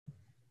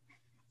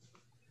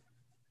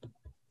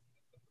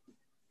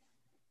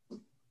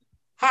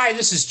Hi,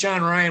 this is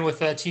John Ryan with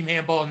Team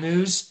Handball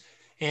News,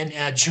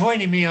 and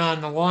joining me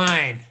on the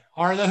line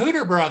are the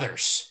Hooter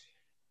brothers,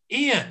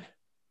 Ian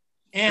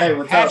Hey, and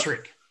what's up?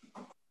 Patrick.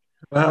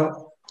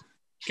 Well,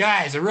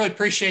 Guys, I really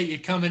appreciate you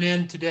coming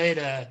in today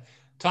to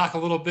talk a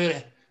little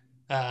bit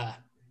uh,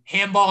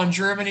 handball in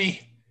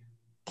Germany,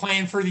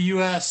 playing for the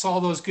U.S.,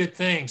 all those good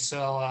things.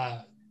 So,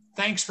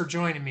 thanks for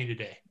joining me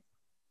today.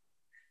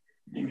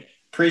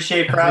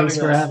 Appreciate yeah, for thanks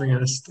having for us. having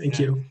us. Thank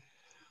Yeah. you.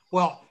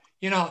 Well,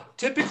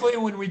 typically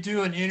when we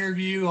do an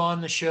interview on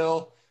the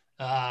show,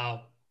 uh,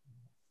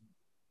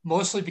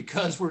 mostly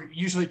because we're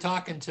usually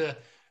talking to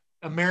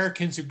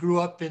Americans who grew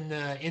up in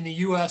the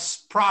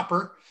U.S.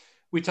 proper.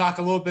 We talk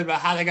a little bit about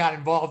how they got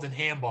involved in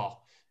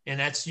handball, and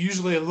that's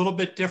usually a little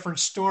bit different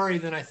story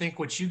than I think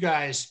what you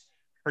guys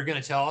are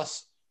going to tell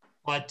us.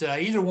 But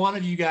either one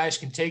of you guys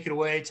can take it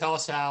away. Tell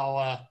us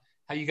how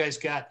you guys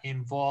got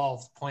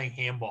involved playing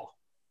handball.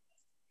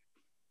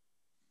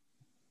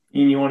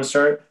 Ian, you want to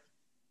start?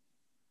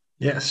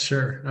 Yes,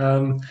 sure.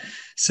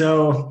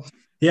 So,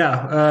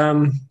 yeah,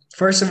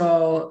 first of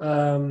all,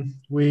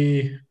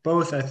 we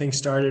both, I think,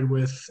 started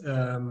with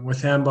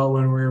handball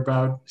when we were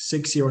about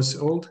 6 years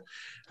old.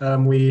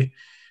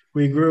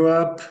 We grew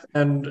up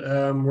and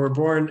were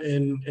born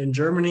in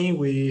Germany.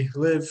 We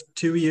lived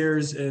 2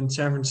 years in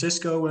San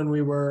Francisco when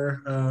we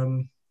were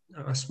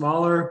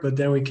smaller, but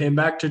then we came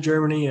back to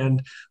Germany.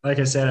 And like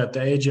I said, at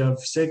the age of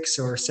 6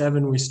 or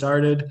 7, we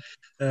started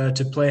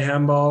to play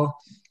handball.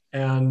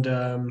 And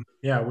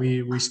yeah,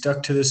 we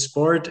stuck to this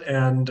sport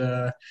and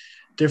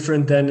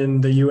different than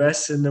in the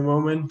US in the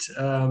moment.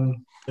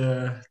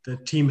 The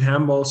team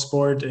handball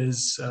sport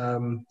is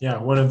yeah,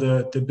 one of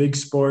the big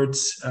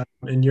sports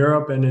in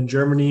Europe and in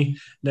Germany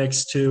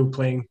next to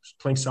playing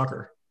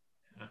soccer.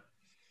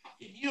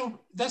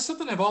 That's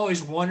something I've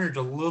always wondered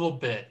a little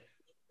bit.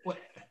 What,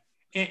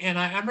 and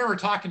I remember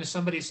talking to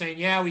somebody saying,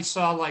 yeah, we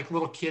saw like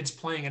little kids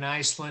playing in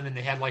Iceland and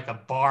they had like a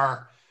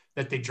bar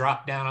that they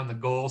dropped down on the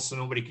goal so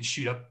nobody could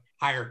shoot up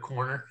higher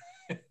corner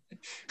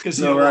because,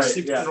 No, little right. Yeah.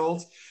 6 year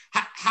olds.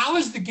 How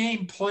is the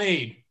game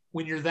played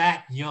when you're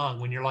that young,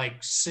 when you're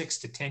like 6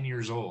 to 10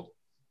 years old?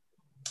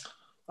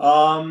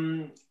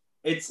 Um,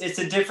 it's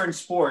a different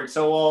sport.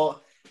 So,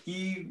 well,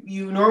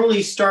 you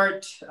normally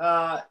start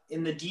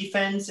in the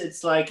defense.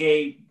 It's like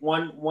a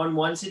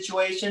one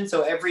situation.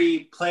 So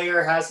every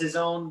player has his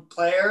own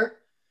player,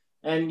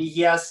 and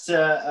he has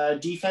to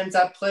defense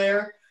that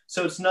player.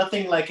 So it's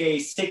nothing like a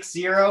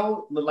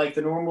 6-0, like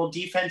the normal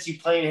defense you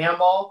play in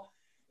handball.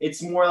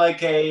 It's more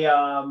like a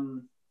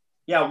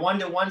yeah,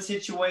 1-to-1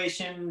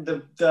 situation.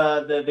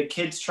 The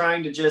kids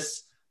trying to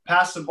just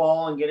pass the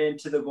ball and get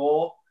into the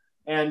goal.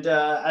 And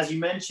as you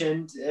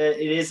mentioned,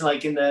 it is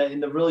like in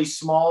the really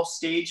small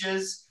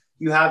stages.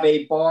 You have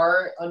a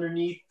bar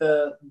underneath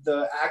the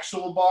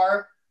actual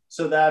bar,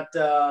 so that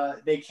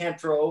they can't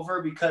throw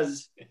over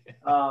because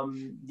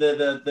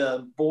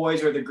the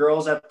boys or the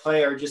girls that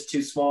play are just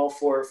too small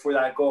for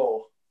that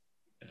goal.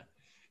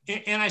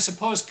 And I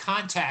suppose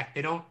contact,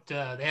 they don't,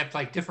 they have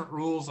like different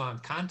rules on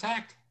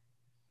contact.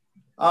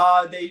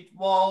 They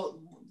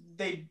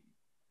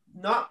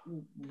not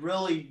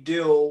really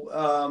do.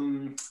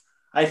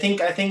 I think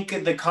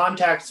the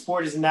contact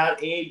sport is in that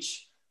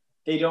age.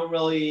 They don't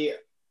really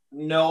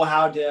know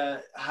how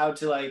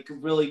to like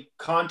really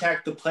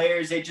contact the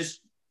players. They just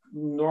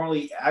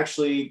normally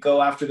actually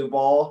go after the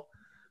ball.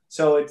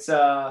 So it's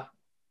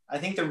I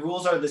think the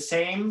rules are the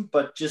same,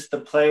 but just the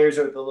players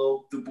or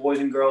the boys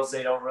and girls,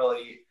 they don't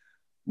really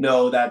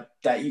know that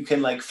you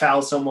can like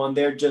foul someone.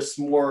 They're just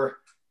more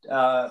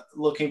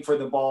looking for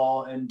the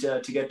ball and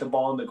to get the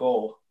ball in the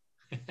goal.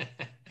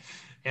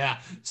 Yeah.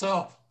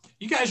 So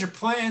you guys are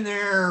playing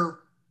there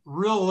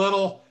real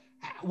little.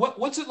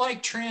 What's it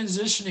like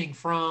transitioning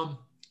from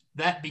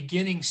that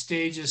beginning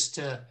stages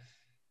to,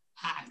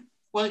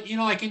 well,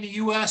 like in the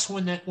U.S.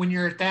 when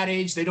you're at that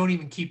age, they don't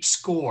even keep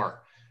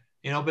score,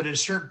 but at a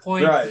certain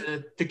point,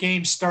 Right. the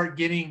games start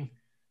getting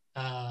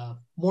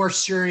more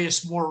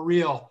serious, more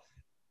real.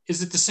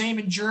 Is it the same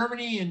in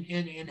Germany?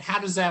 And how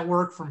does that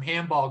work from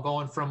handball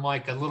going from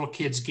like a little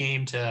kid's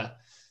game to,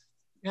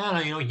 I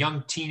don't know,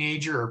 young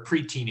teenager or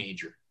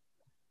pre-teenager?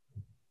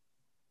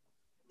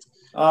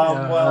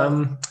 Yeah,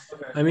 Well,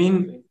 okay. I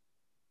mean,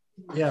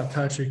 yeah,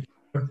 Patrick,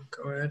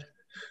 go ahead.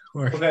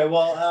 Or Okay.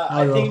 Well,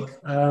 I I'll go. think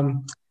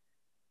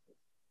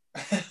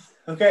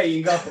okay,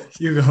 you go.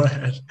 You go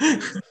ahead.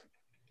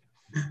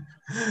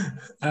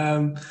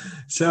 um,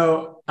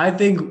 so I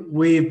think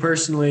we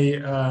personally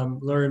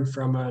learned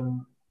from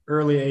an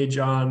early age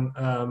on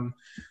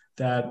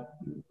that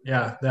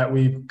yeah, that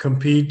we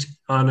compete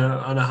on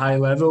a high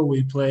level.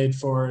 We played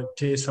for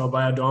TSV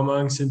Bayer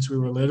Dormagen since we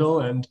were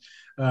little, and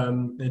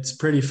it's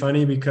pretty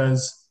funny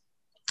because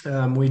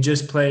we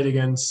just played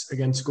against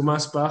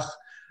Gummersbach,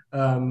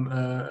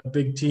 a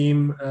big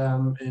team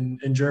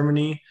in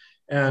Germany,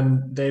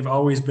 and they've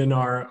always been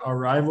our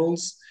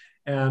rivals.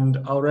 And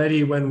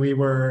already when we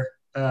were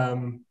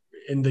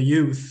in the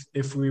youth,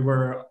 if we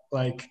were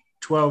like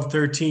 12,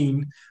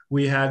 13,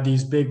 we had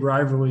these big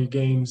rivalry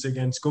games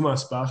against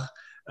Gummersbach.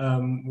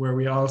 where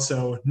we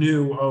also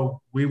knew,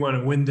 oh, we want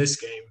to win this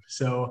game.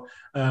 So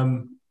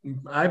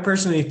I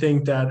personally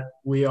think that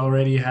we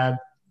already had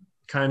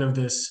kind of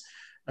this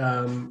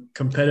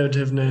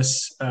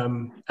competitiveness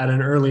at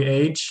an early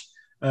age.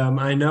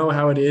 I know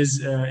how it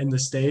is in the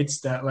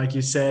States that, like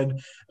you said,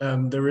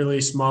 the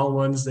really small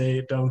ones,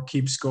 they don't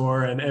keep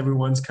score and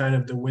everyone's kind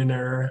of the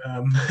winner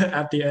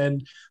at the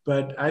end.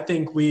 But I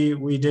think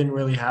we didn't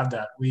really have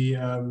that. We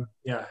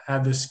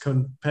had this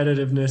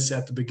competitiveness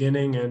at the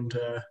beginning, and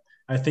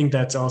I think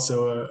that's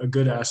also a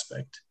good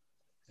aspect.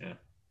 Yeah.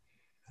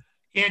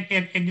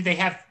 And do they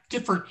have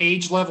different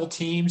age level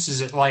teams? Is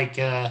it like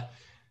U13,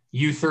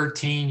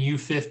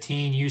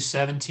 U15,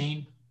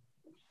 U17?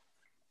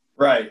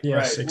 Right.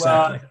 Yes, Right.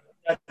 exactly.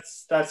 Well,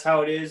 that's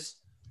how it is.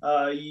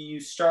 You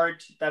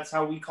start. That's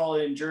how we call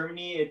it in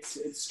Germany. It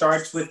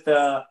starts with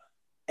the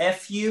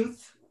F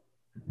youth,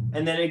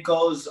 and then it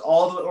goes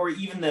all the, or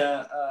even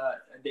the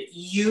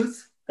E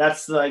youth.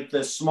 That's like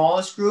the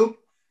smallest group,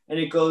 and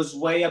it goes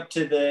way up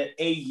to the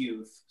A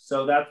youth.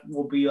 So that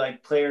will be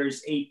like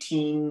players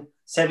 18,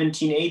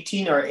 17,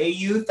 18 are A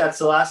youth. That's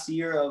the last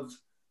year of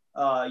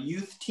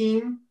youth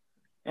team.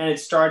 And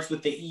it starts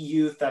with the E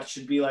youth. That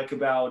should be like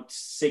about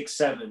 6,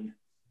 7. Okay.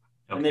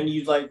 And then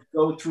you like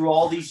go through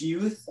all these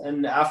youth,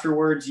 and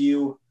afterwards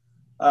you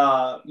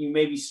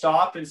maybe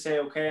stop and say,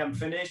 okay, I'm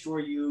finished, or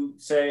you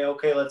say,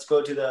 okay, let's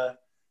go to the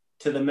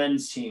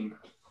men's team.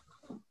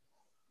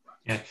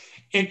 Yeah.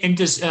 And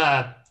does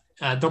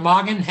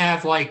Dormagen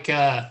have like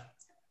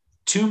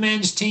 2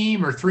 men's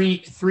team or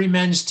three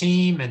men's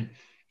team,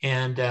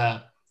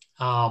 and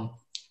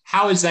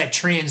how is that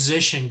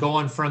transition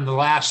going from the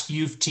last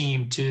youth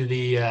team to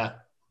the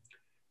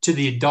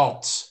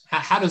adults?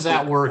 How does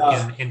that work,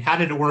 and how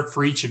did it work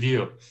for each of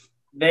you?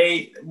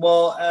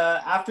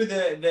 After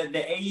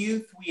the A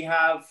youth, we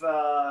have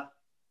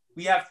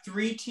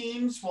 3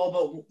 teams.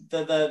 Well,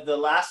 but the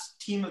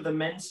last team of the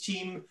men's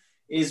team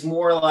is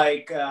more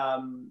like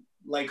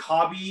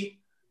hobby.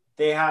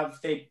 I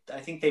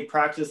think they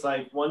practice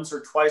like once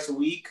or twice a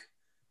week,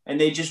 and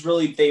they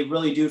really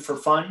do it for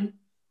fun.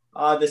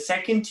 The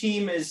second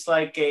team is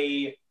like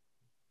it's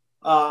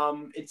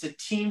a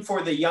team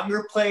for the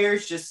younger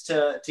players, just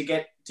to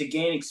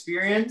gain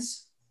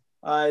experience.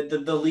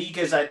 The league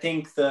is, I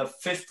think, the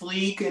 5th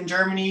league in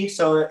Germany,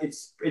 so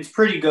it's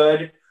pretty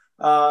good.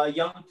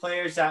 Young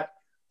players that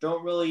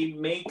don't really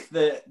make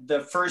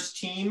the first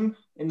team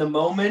in the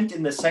moment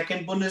in the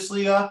second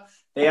Bundesliga,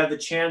 they have the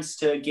chance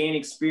to gain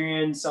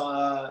experience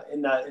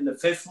in the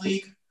 5th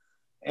league.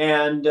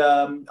 And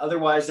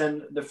otherwise,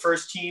 then the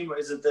first team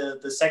is at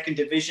the second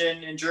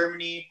division in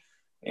Germany.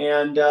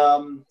 And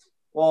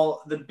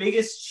the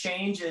biggest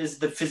change is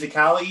the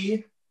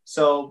physicality.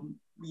 So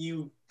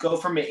you go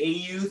from an A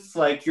youth,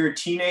 like you're a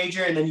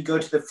teenager, and then you go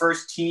to the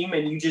first team,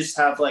 and you just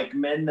have like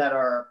men that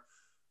are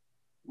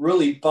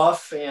really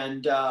buff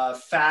and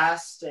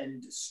fast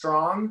and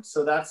strong.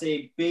 So that's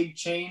a big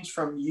change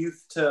from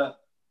youth to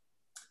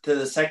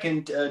the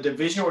second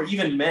division, or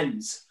even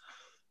men's.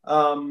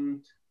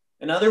 And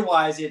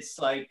otherwise, it's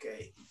like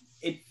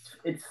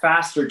it's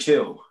faster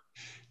too.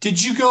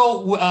 Did you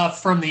go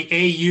from the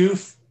A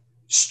youth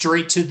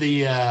straight to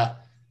the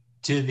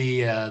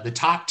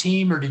top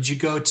team, or did you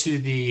go to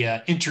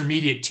the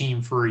intermediate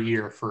team for a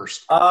year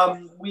first?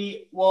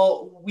 We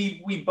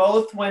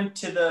both went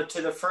to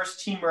the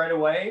first team right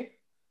away.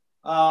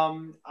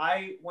 When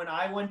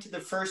I went to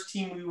the first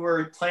team, we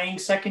were playing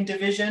second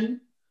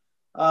division.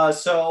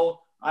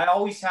 So I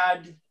always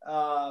had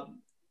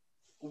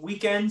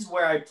weekends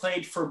where I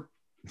played for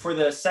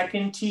the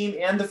second team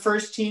and the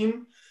first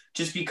team,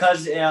 just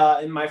because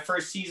in my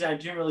first season I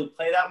didn't really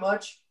play that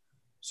much.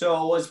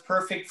 So it was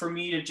perfect for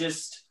me to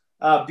just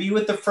be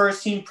with the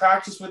first team,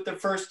 practice with the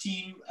first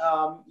team,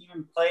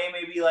 even play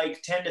maybe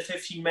like 10 to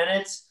 15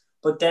 minutes,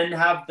 but then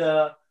have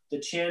the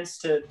chance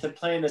to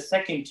play in the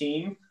second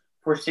team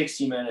for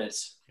 60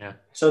 minutes. Yeah.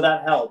 So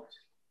that helped.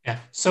 Yeah.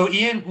 So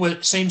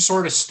Ian, same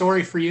sort of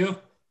story for you?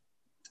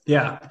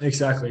 Yeah,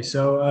 exactly.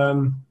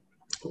 So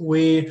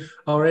we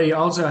already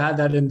also had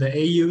that in the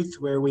A youth,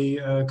 where we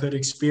could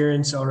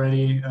experience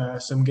already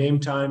some game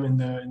time in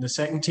the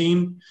second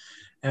team.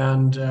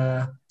 And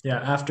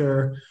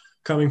after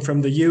coming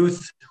from the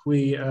youth,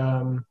 we,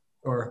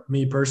 or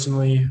me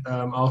personally,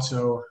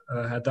 also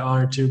had the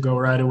honor to go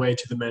right away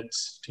to the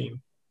men's team.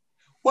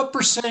 What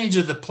percentage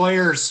of the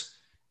players,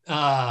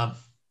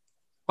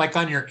 like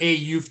on your A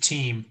youth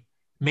team,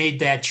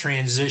 made that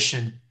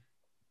transition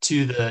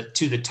to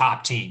the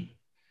top team?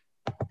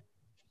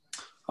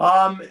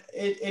 I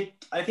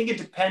think it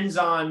depends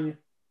on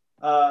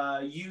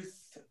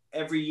youth.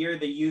 Every year,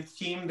 the youth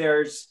team,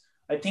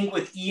 I think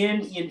with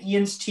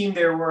Ian's team,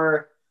 there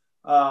were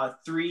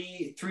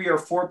 3 or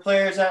 4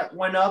 players that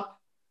went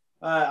up.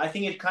 I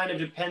think it kind of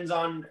depends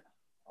on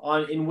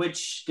in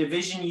which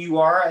division you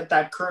are at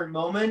that current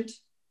moment.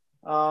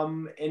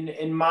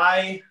 In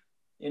my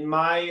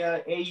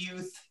A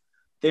youth,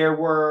 there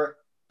were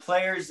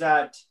players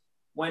that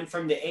went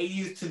from the A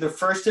youth to the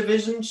first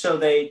division, so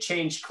they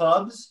changed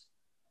clubs.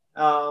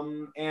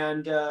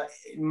 And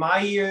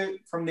my year,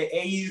 from the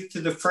A youth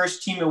to the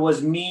first team, it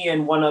was me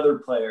and one other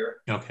player.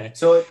 Okay.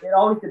 So it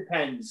always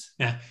depends.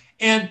 Yeah.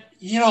 And,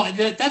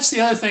 that's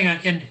the other thing.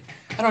 And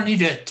I don't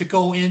need to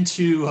go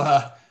into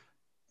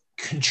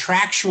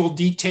contractual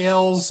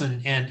details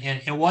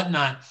and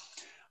whatnot,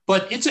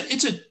 but it's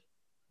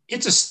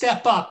a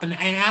step up. And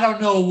I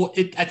don't know.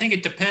 I think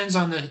it depends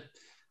on the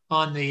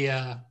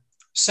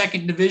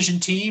second division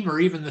team or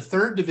even the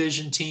third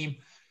division team.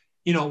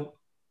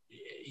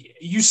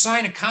 You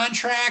sign a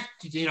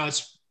contract,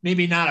 it's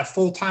maybe not a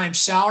full-time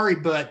salary,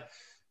 but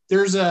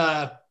there's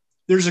a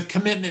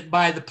commitment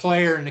by the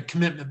player and a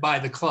commitment by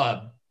the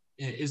club.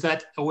 Is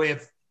that a way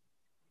of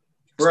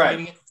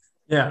explaining it?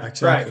 Yeah,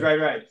 exactly.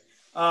 Right.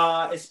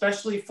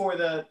 Especially for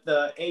the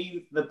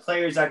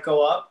players that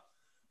go up,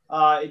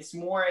 it's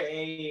more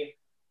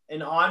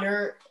an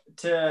honor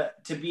to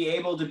be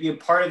able to be a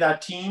part of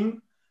that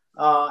team,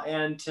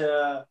 and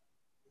to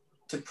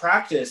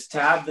practice, to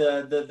have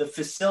the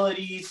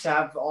facilities, to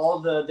have all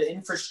the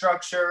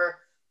infrastructure,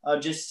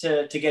 just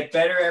to get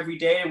better every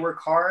day and work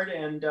hard.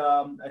 And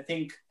I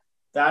think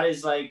that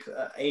is like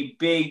a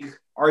big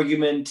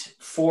argument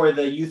for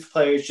the youth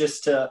players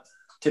just to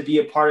be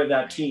a part of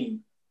that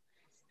team.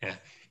 Yeah.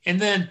 And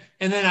then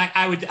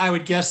I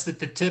would guess that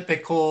the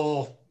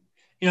typical,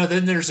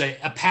 then there's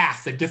a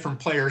path that different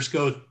players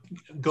go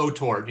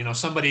toward.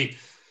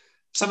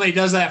 Somebody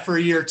does that for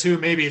a year or two.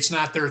 Maybe it's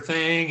not their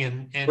thing,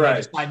 and Right.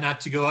 they decide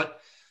not to go it.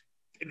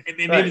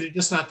 Maybe Right. they're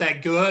just not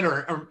that good,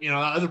 or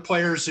other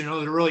players,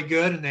 they're really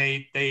good, and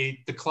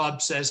the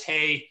club says,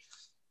 hey,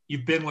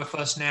 you've been with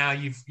us now,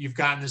 you've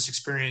gotten this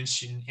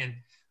experience, and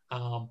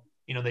the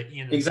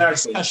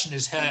discussion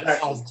is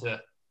held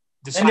to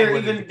decide.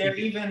 And there are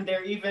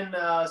even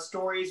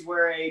stories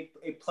where a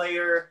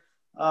player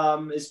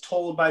is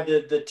told by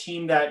the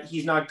team that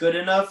he's not good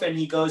enough, and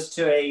he goes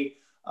to a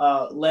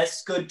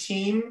less good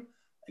team,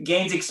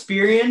 gains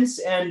experience,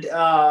 and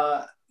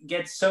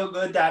gets so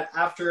good that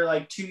after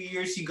like 2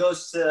 years he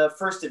goes to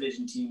first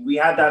division team. We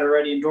had that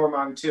already in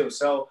Dormagen too.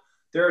 So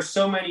there are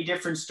so many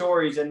different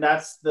stories, and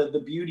that's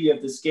the beauty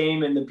of this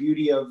game, and the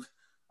beauty of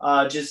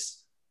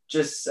just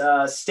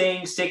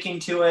sticking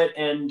to it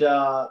and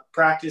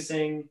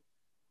practicing.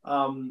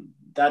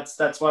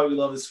 That's why we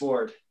love the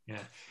sport. Yeah.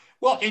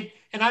 Well,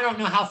 and I don't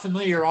know how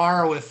familiar you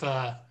are with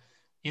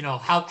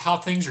how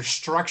things are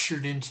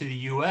structured into the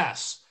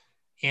U.S.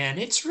 And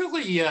it's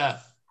really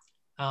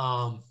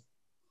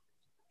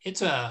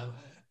it's a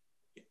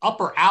up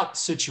or out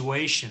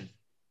situation.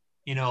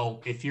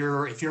 If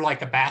you're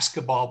like a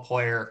basketball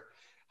player,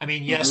 I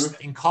mean, yes,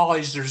 Mm-hmm. in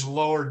college there's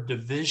lower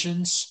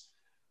divisions,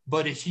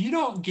 but if you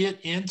don't get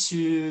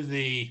into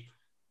the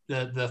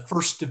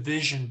first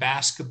division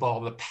basketball,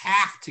 the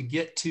path to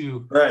get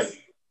to Right.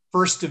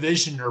 first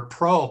division or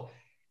pro,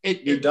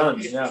 You're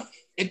done. Yeah.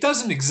 it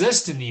doesn't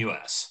exist in the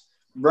U.S.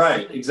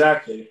 Right.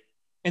 Exactly.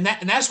 And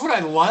that's what I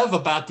love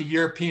about the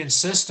European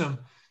system,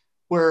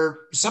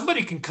 where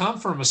somebody can come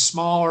from a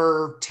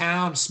smaller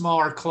town,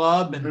 smaller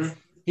club, and Mm-hmm.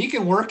 he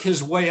can work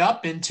his way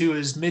up into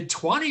his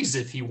mid-20s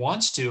if he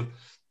wants to.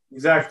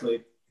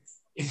 Exactly.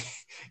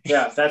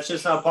 Yeah, that's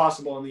just not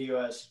possible in the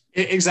U.S.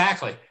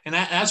 Exactly. And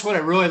that's what I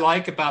really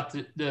like about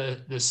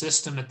the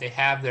system that they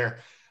have there.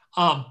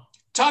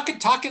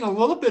 Talking a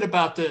little bit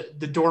about the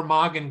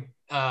Dormagen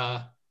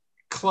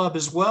club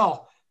as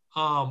well.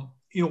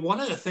 One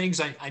of the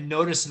things I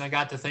noticed, and I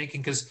got to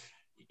thinking, because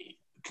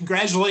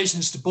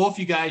congratulations to both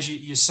you guys.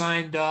 You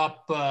signed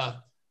up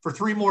for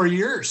 3 more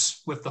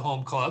years with the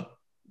home club.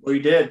 We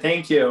did.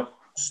 Thank you.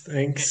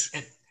 Thanks.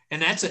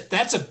 And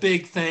that's a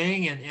big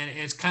thing. And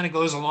it kind of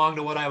goes along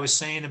to what I was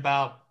saying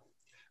about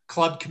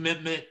club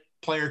commitment,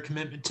 player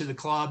commitment to the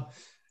club.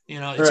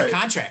 It's Right. a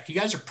contract. You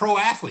guys are pro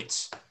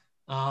athletes.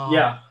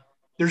 Yeah.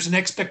 There's an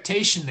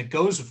expectation that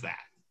goes with that.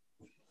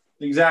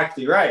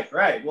 Exactly.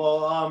 Right.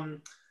 Well,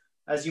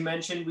 as you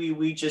mentioned,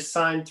 we just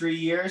signed 3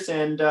 years,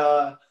 and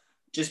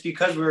just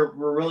because we're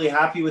really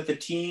happy with the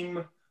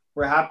team,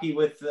 we're happy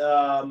with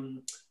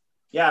the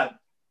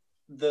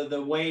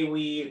way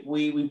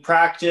we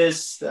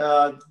practice,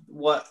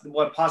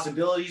 what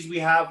possibilities we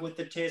have with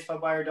the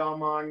TSV Bayer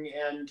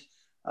Dormagen,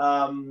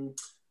 and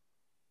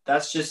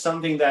that's just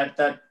something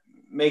that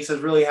makes us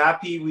really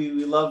happy.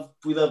 We love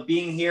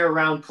being here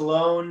around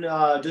Cologne,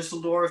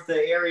 Düsseldorf,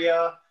 the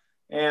area,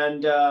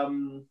 and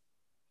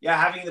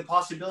having the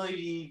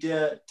possibility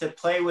to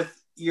play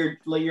with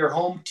your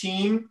home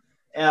team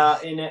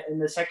in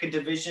the second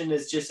division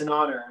is just an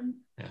honor, and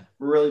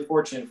we're really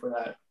fortunate for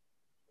that.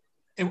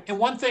 And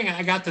one thing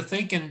I got to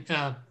thinking,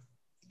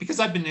 because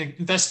I've been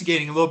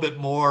investigating a little bit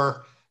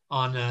more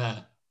on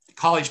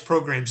college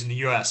programs in the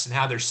U.S. and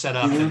how they're set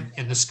up, Mm-hmm.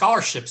 and the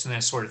scholarships and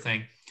that sort of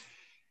thing.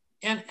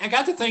 And I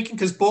got to thinking,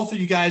 because both of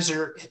you guys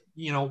are,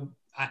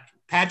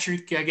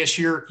 Patrick, I guess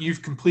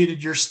you've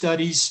completed your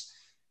studies,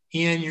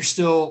 and you're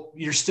still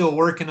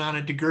working on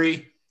a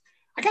degree.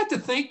 I got to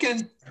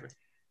thinking,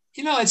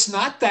 it's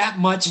not that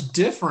much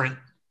different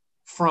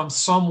from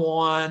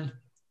someone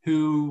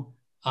who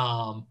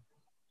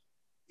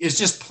is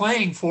just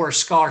playing for a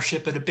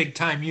scholarship at a big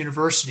time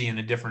university in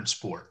a different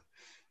sport.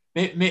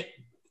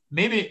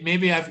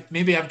 maybe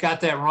I've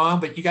got that wrong,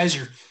 but you guys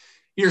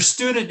you're a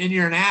student and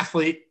you're an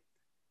athlete,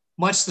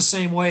 much the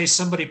same way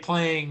somebody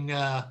playing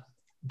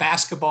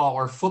basketball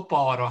or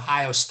football at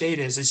Ohio State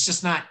is. It's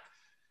just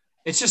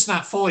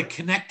not fully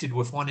connected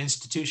with one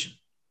institution.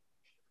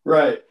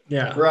 Right.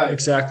 Yeah, Right.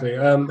 exactly.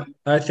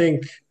 I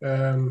think,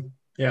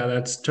 yeah,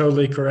 that's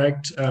totally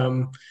correct.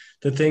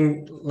 The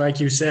thing, like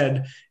you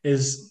said,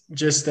 is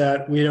just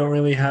that we don't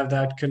really have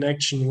that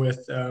connection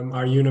with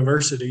our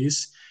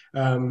universities.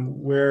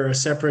 We're a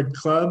separate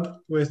club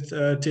with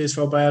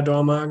TSV Bayer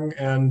Dormagen,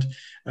 and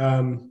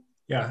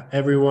yeah,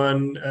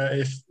 everyone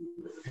if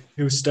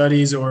who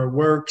studies or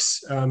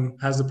works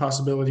has the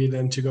possibility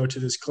then to go to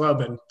this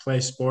club and play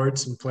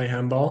sports and play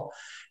handball,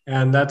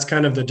 and that's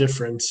kind of the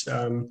difference.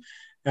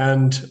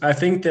 And I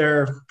think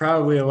there are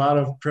probably a lot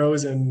of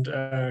pros and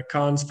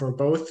cons for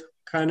both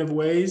kind of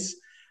ways.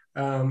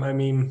 I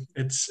mean,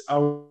 it's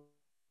always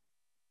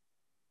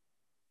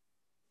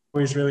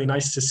really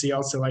nice to see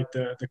also like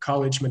the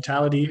college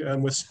mentality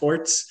with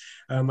sports.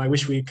 I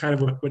wish we kind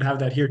of would have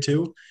that here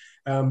too.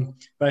 But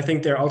I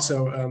think there are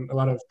also a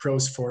lot of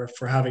pros for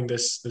having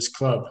this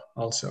club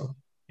also.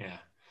 Yeah.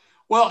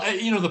 Well,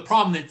 the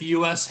problem that the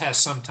U.S. has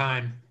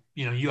sometime,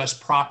 U.S.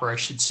 proper, I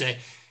should say,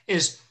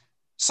 is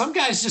some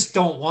guys just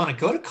don't want to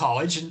go to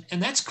college,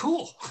 and that's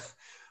cool.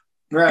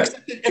 Right.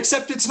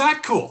 Except it's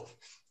not cool.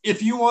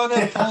 If you want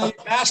to play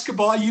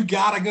basketball, you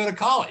got to go to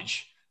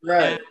college.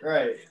 Right. And,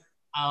 right.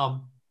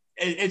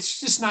 It's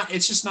just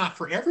not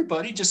for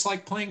everybody. Just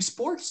like playing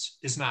sports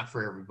is not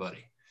for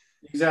everybody.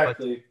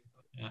 Exactly.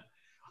 But,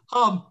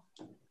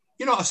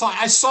 yeah. So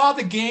I saw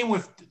the game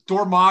with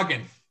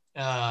Dormagen.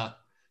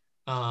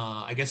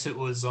 I guess it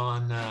was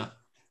on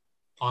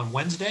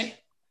Wednesday.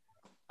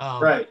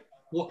 Right.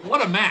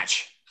 What a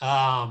match.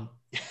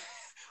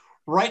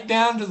 Right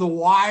down to the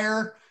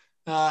wire.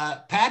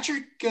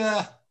 Patrick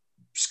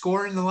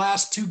scoring the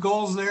last 2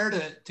 goals there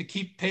to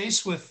keep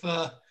pace with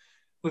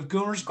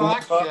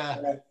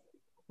Gummersbach.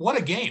 What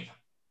a game.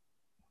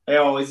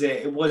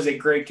 It was a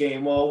great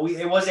game. Well,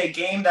 it was a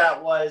game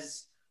that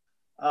was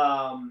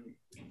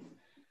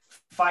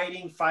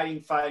fighting.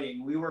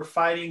 We were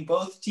fighting.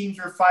 Both teams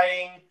were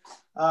fighting.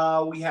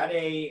 We had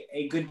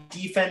a good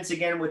defense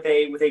again with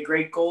a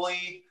great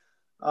goalie.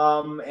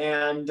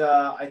 And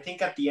I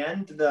think at the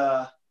end,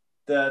 the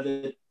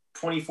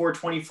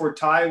 24-24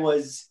 tie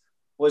was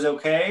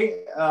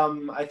okay.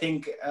 I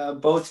think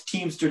both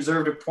teams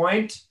deserved a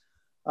point.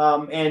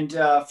 And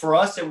for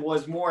us, it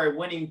was more a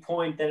winning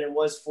point than it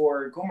was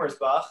for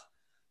Gummersbach.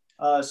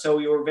 So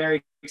we were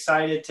very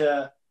excited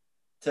to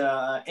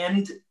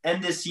end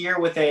this year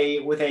with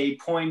a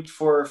point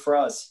for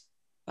us.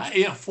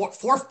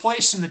 Fourth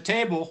place in the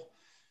table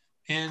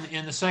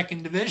in the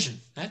second division.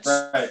 That's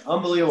right.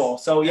 Unbelievable.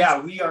 So yeah,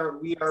 we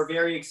are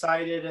very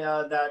excited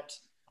that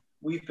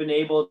we've been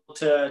able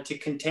to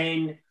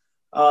contain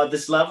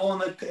this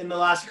level in the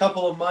last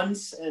couple of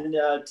months and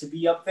to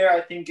be up there.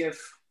 I think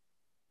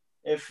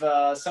if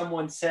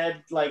someone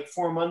said like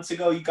 4 months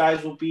ago, you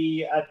guys will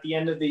be at the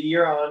end of the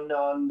year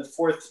on the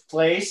 4th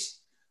place,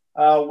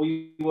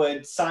 we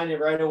would sign it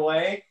right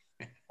away.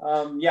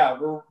 Yeah,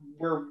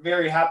 we're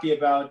very happy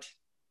about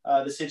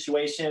the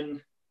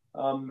situation.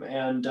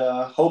 And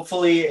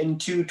hopefully in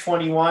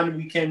 2021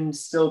 we can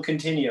still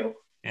continue.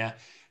 Yeah.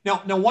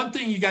 Now, one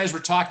thing you guys were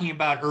talking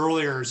about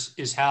earlier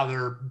is how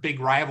they're big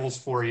rivals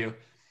for you.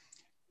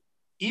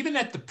 Even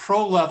at the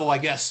pro level, I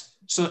guess.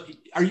 So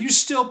are you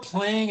still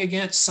playing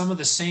against some of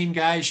the same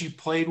guys you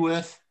played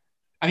with?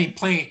 I mean,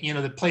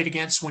 that played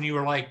against when you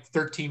were like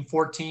 13,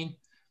 14?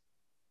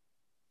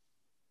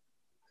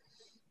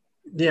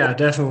 Yeah,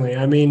 definitely.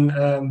 I mean,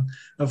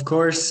 of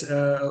course,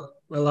 a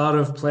lot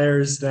of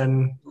players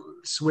then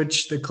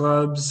switch the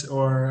clubs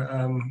or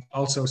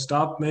also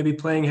stop maybe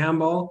playing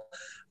handball.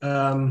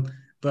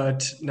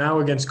 But now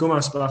against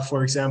Gummersbach,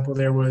 for example,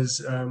 there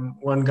was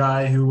one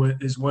guy who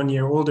is 1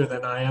 year older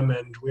than I am,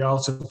 and we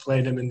also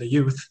played him in the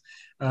youth.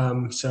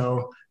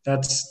 So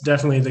that's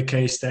definitely the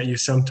case that you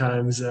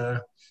sometimes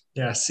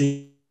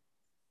see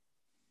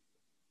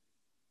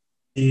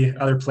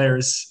other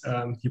players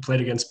you played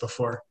against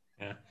before.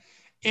 Yeah.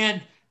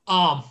 And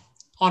on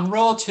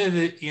relative,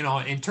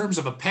 in terms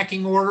of a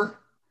pecking order,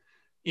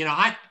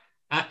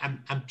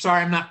 I'm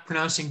sorry, I'm not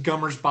pronouncing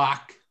Gummersbach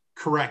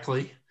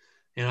correctly.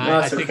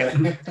 I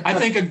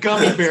think of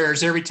gummy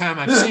bears every time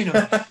I've seen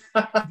them.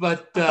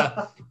 But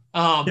yeah,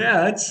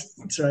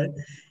 that's right.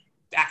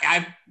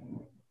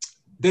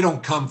 They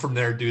don't come from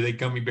there, do they?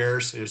 Gummy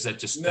bears? Or is that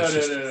just no?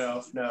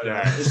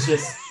 It's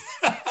just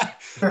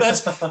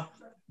that's.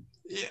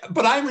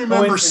 But I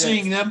remember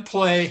seeing them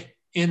play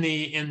in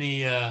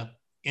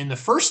the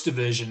first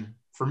division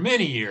for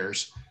many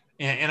years,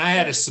 and I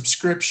had a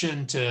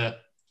subscription to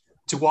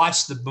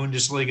watch the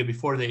Bundesliga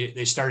before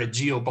they started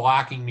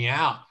geo-blocking me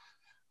out.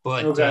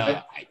 But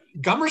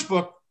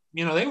Gummersbach,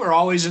 they were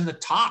always in the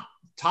top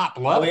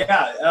level. Oh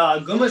yeah,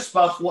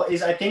 Gummersbach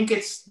is. I think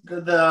it's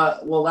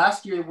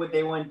last year when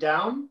they went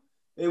down,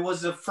 it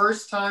was the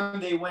first time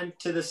they went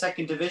to the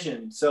second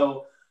division.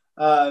 So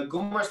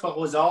Gummersbach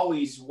was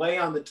always way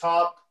on the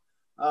top.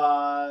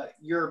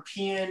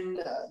 European.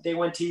 They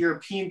went to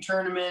European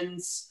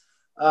tournaments.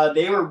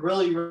 They were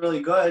really,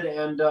 really good.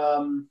 And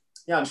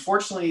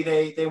unfortunately,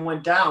 they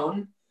went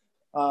down.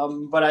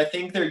 But I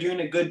think they're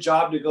doing a good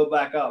job to go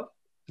back up.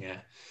 Yeah.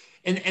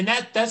 And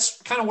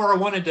that's kind of where I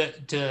wanted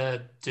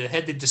to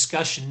head the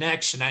discussion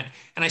next. And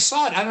I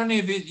saw it. I don't know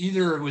if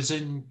either it was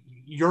in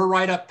your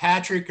write-up,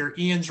 Patrick, or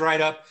Ian's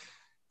write-up.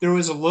 There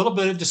was a little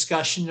bit of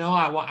discussion.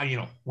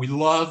 We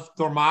love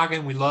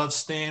Dormagen. We love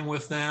staying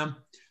with them,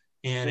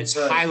 and it's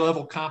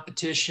high-level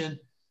competition.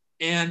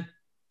 And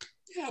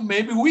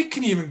maybe we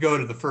can even go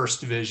to the first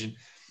division.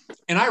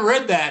 And I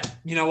read that,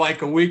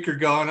 like a week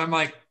ago, and I'm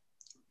like,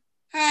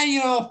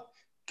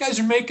 guys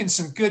are making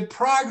some good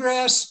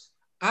progress.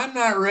 I'm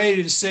not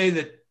ready to say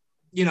that,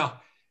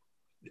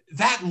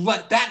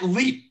 that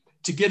leap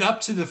to get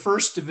up to the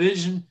first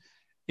division,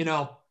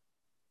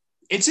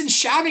 it's in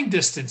shouting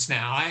distance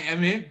now. I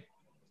mean,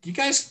 you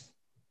guys,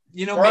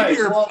 maybe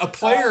you're a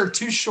player or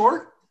two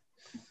short.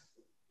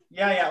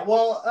 Yeah.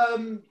 Well,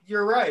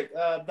 you're right.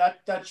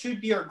 That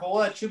should be our goal.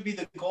 That should be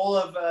the goal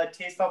of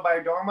TSV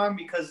Bayer Dormagen,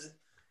 because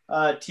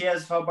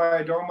TSV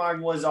Bayer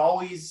Dormagen was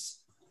always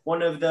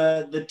one of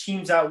the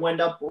teams that went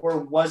up or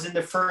was in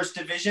the first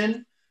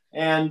division.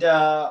 And,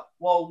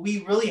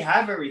 we really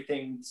have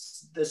everything.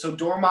 So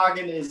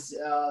Dormagen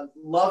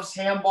loves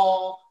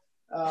handball.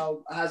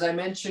 As I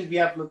mentioned, we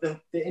have the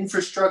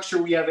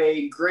infrastructure. We have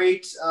a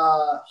great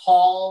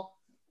hall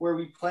where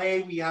we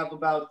play. We have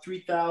about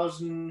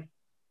 3,200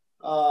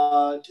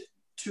 or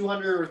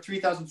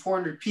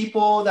 3,400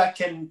 people that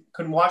can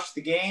watch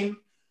the game.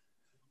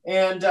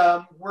 And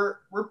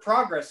we're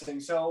progressing.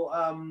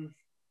 So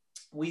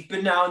we've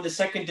been now in the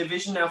second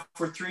division now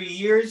for 3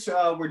 years.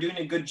 We're doing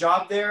a good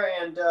job there.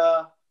 And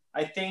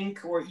I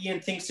think, or Ian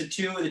thinks it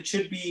too, it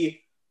should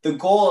be the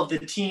goal of the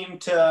team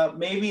to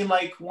maybe in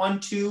like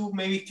 1, 2,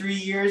 maybe 3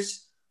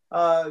 years,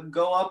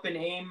 go up and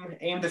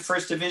aim the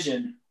first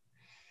division.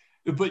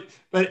 But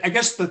I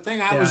guess the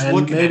thing I was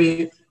looking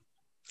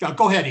at.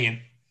 Go ahead,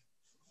 Ian.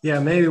 Yeah,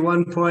 maybe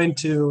one point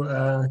to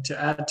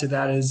add to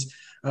that is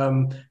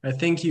I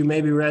think you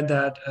maybe read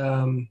that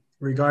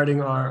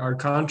regarding our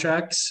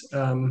contracts,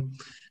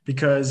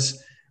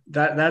 because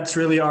that's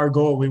really our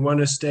goal. We want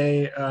to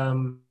stay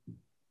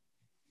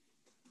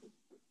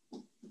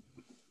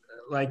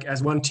like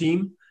as one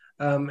team,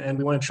 and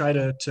we want to try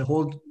to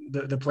hold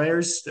the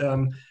players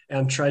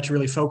and try to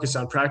really focus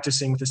on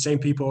practicing with the same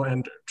people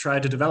and try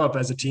to develop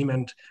as a team.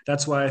 And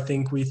that's why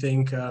we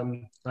think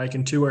like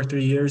in 2 or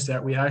 3 years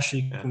that we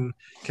actually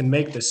can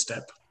make this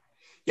step.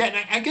 Yeah,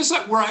 and I guess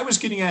where I was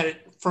getting at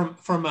it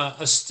from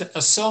a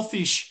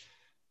selfish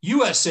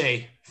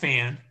USA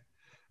fan,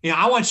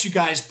 I want you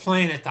guys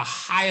playing at the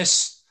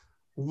highest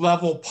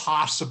level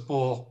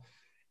possible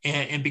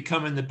and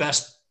becoming the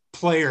best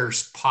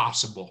players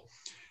possible.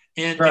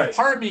 And, right. And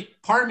part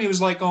of me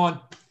was like going,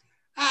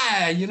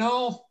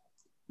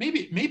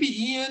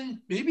 maybe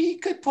Ian, maybe he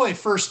could play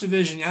first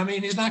division. I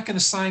mean, he's not going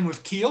to sign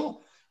with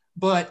Kiel,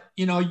 but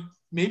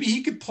maybe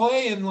he could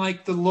play in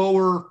like the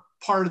lower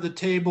part of the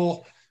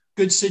table,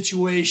 good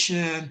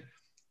situation,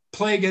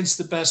 play against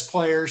the best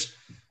players.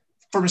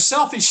 From a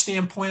selfish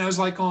standpoint, I was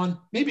like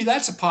maybe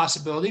that's a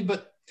possibility.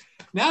 But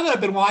now that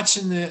I've been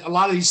watching a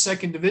lot of these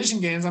second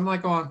division games, I'm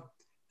like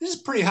this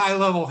is pretty high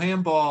level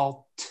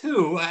handball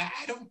too.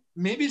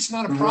 Maybe it's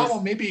not a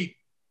problem. Maybe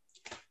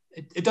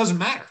it doesn't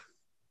matter.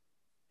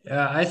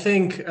 Yeah, I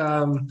think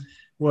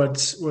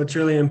what's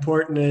really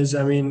important is,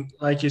 I mean,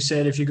 like you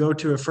said, if you go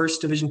to a first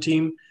division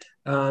team,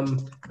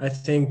 I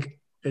think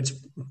it's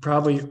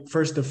probably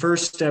the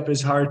first step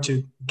is hard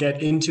to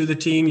get into the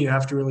team. You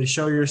have to really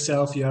show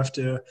yourself. You have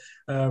to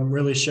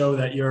really show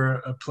that you're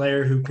a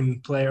player who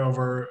can play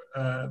over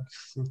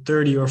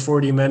 30 or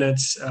 40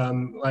 minutes,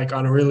 like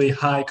on a really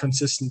high,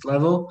 consistent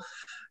level.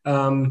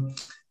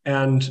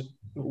 And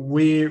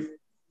we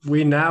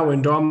now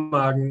in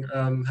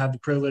Dormagen have the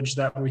privilege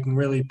that we can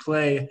really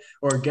play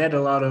or get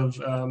a lot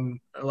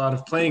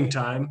of playing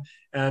time,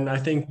 and I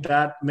think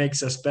that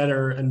makes us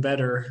better and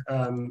better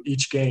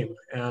each game.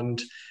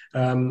 And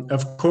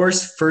of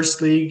course,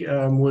 first league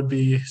would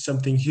be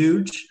something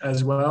huge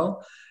as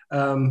well,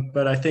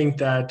 but I think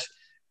that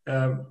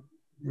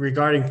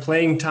regarding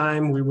playing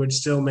time, we would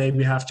still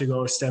maybe have to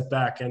go a step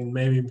back and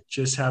maybe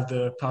just have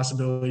the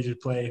possibility to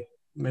play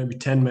maybe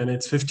 10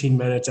 minutes, 15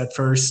 minutes at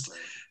first.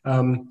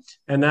 And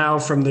now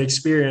from the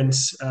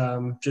experience,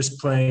 just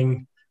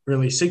playing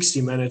really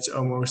 60 minutes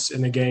almost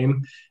in a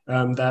game,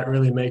 that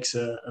really makes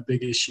a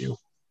big issue.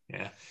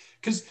 Yeah.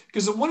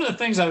 Because one of the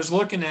things I was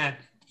looking at,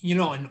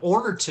 in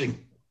order to,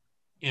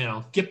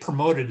 get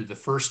promoted to the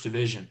first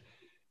division,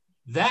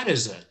 that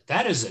is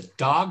a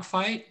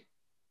dogfight.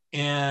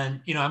 And,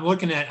 I'm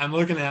looking at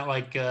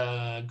like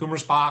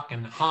Gummersbach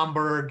and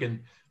Hamburg,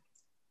 and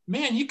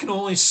man, you can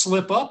only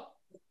slip up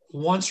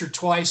once or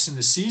twice in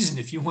the season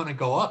if you want to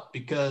go up,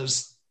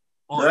 because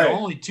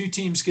only 2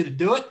 teams get to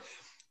do it.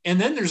 And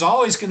then there's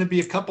always going to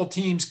be a couple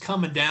teams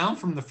coming down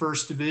from the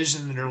first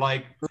division that are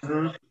like,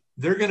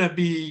 they're going to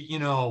be,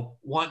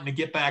 wanting to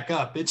get back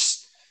up.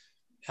 It's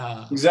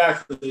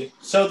Exactly.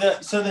 So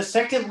the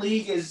second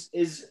league is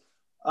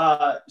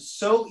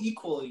so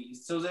equally,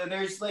 so that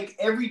there's like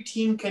every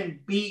team can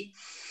beat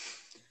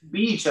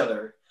each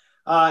other.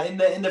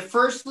 In the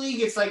first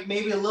league, it's like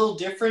maybe a little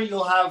different.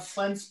 You'll have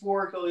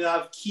Flensburg, you'll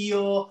have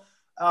Kiel,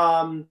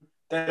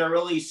 that are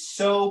really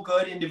so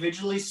good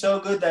individually, so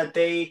good that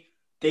they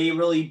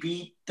really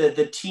beat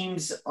the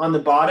teams on the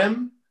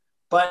bottom.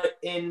 But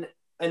and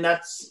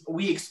that's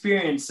we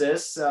experienced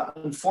this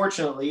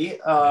unfortunately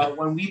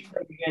when we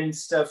played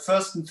against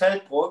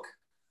Fürstenfeldbruck.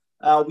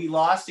 We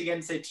lost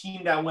against a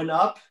team that went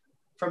up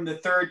from the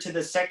third to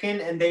the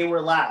second, and they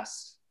were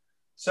last.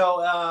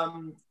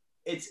 So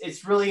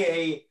it's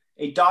really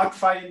a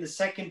dogfight in the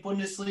second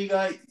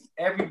Bundesliga.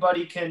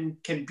 Everybody can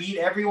beat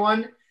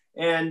everyone,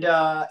 and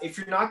if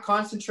you're not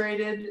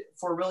concentrated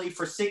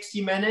for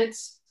 60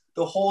 minutes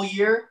the whole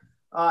year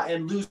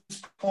and lose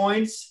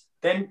points,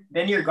 then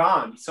you're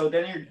gone. So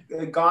then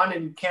you're gone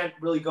and can't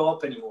really go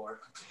up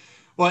anymore.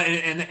 Well,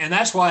 and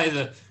that's why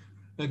the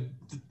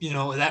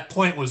that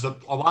point was a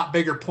lot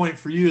bigger point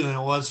for you than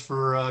it was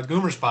for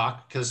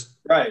Gummersbach, because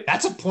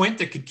that's a point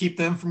that could keep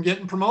them from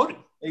getting promoted.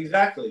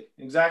 Exactly.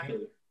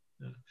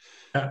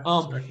 Yeah,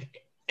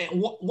 And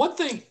one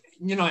thing,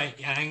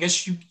 I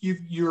guess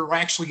you're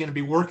actually going to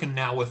be working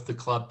now with the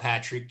club,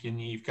 Patrick,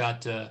 and you've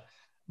got a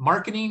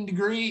marketing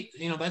degree,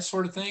 that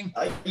sort of thing.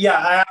 Yeah,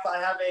 I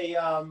have a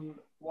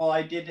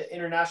I did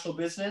international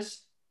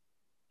business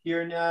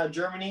here in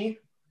Germany,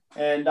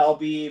 and I'll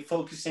be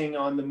focusing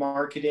on the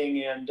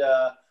marketing and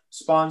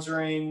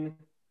sponsoring,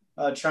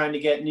 trying to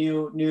get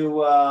new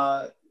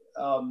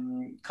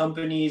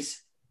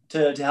companies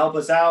to help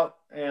us out,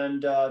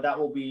 and that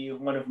will be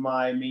one of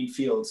my main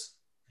fields.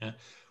 Yeah.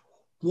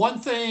 One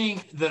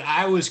thing that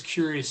I was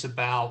curious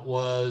about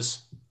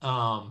was,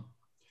 and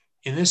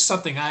this is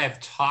something I have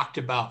talked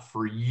about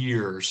for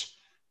years,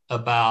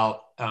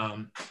 about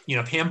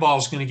if handball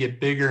is going to get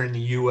bigger in the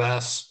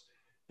U.S.,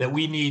 that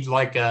we need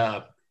like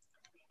a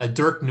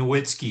Dirk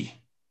Nowitzki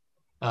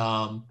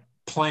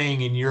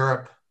playing in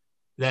Europe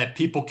that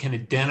people can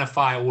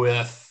identify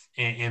with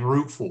and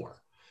root for.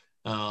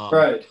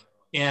 Right.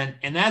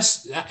 And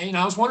that's,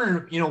 I was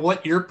wondering,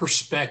 what your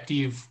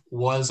perspective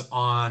was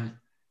on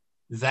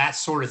that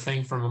sort of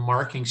thing from a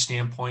marketing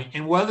standpoint,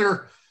 and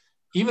whether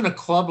even a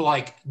club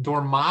like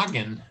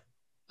Dormagen,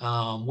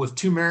 with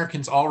two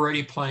Americans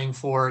already playing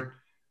for it.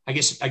 I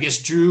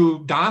guess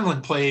Drew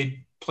Donlin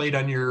played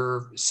on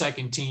your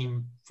second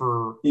team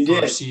for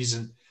a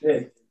season.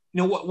 Yeah.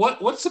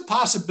 What's the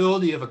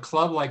possibility of a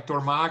club like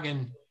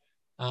Dormagen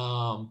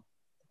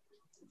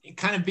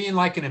kind of being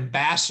like an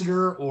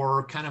ambassador,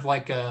 or kind of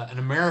like an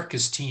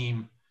America's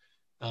team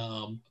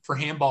for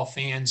handball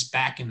fans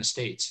back in the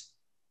States?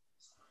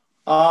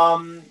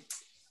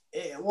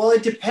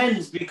 It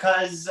depends,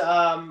 because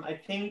I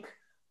think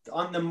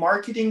on the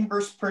marketing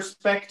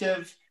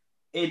perspective,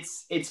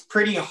 it's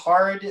pretty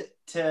hard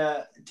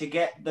to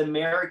get the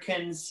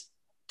Americans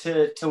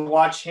to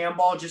watch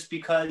handball, just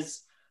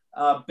because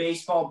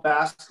baseball,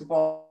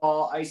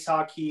 basketball, ice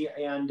hockey,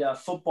 and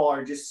football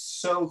are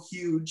just so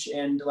huge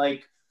and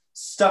like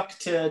stuck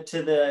to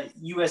the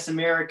U.S.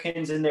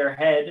 Americans in their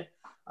head.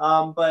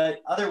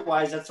 But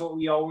otherwise, that's what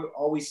we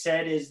always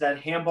said, is that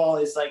handball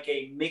is like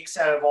a mix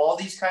out of all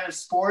these kind of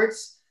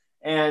sports.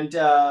 And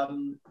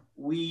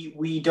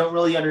we don't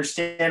really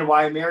understand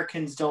why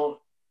Americans don't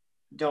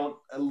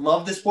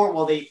love the sport.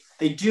 Well, they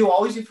do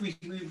always. If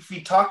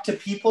we talk to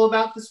people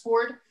about the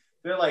sport,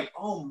 they're like,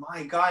 oh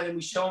my God. And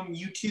we show them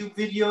YouTube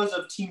videos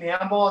of team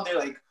handball, and they're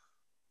like,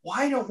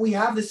 why don't we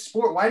have this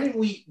sport? Why don't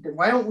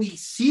we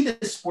see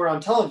this sport on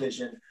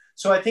television?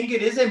 So I think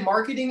it is a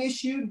marketing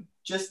issue,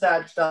 just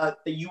that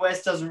the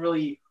U.S. doesn't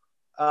really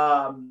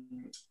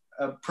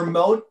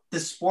promote the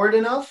sport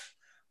enough.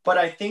 But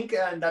I think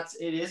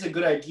it is a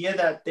good idea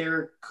that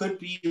there could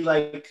be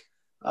like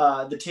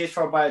the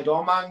TSV Bayer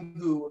Dormagen,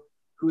 who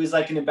is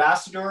like an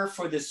ambassador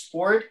for this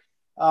sport,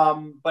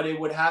 but it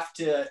would have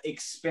to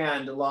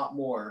expand a lot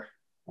more.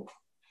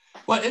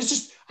 Well,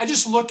 I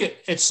just look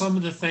at some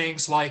of the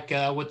things like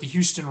what the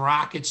Houston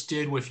Rockets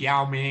did with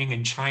Yao Ming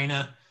in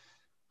China.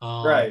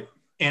 Right.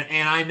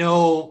 And I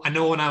know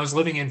when I was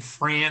living in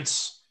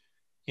France,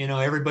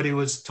 everybody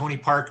was Tony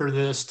Parker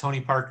this,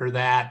 Tony Parker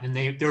that. And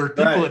there were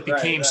people that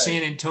became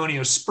San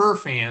Antonio Spur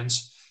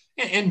fans,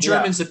 and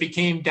Germans that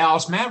became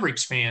Dallas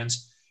Mavericks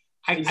fans.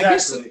 I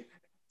guess,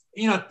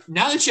 now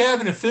that you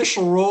have an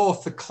official role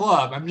with the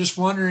club, I'm just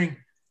wondering,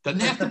 doesn't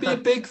it have to be a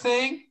big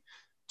thing?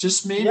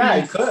 Just maybe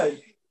it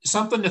could.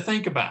 Something to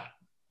think about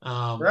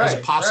as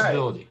a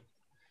possibility.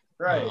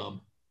 Right.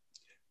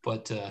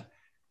 But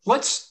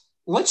let's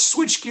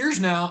switch gears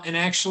now and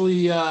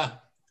actually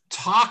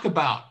talk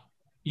about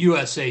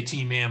USA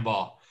Team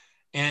Handball.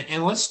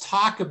 And let's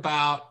talk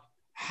about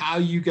how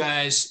you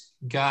guys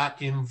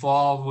got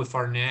involved with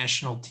our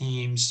national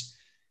teams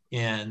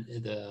and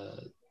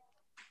the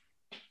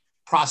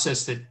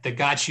process that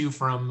got you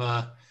from,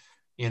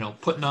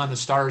 putting on the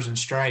stars and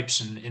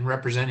stripes and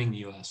representing the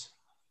U.S.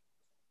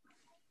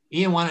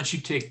 Ian, why don't you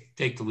take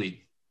the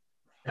lead?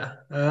 Yeah.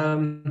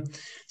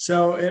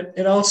 So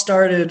it all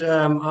started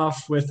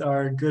off with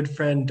our good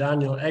friend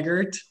Daniel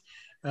Eggert,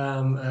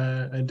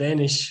 a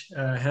Danish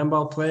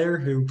handball player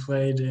who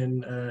played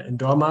in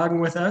Dormagen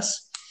with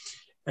us.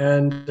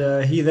 And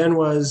he then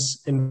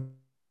was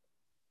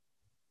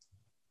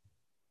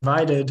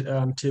invited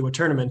to a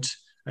tournament.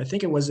 I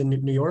think it was in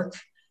New York,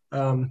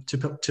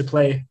 to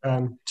play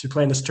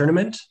in this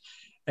tournament.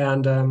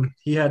 And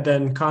he had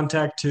then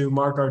contact to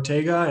Mark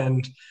Ortega,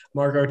 and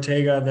Mark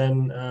Ortega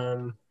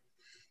then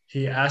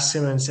he asked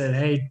him and said,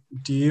 "Hey,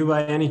 do you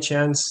by any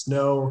chance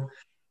know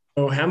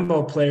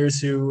handball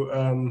players who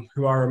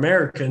are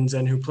Americans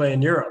and who play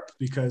in Europe?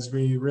 Because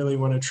we really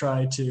want to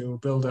try to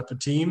build up a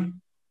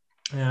team."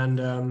 And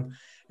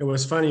it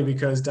was funny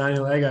because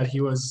Daniel Eggert, he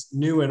was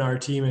new in our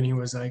team, and he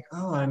was like,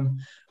 "Oh, I'm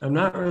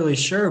not really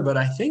sure, but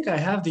I think I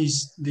have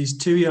these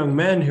two young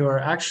men who are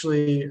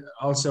actually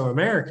also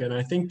American.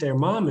 I think their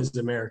mom is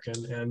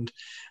American."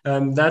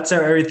 And that's how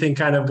everything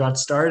kind of got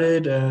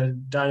started.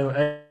 Daniel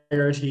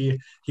Eggert, he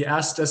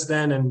asked us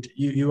then, "And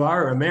you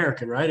are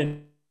American, right?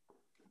 And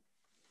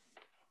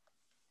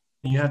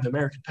you have the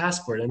American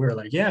passport?" And we were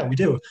like, "Yeah, we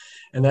do."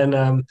 And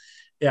then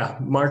yeah,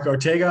 Mark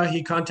Ortega,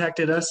 he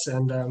contacted us,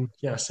 and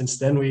yeah, since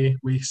then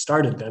we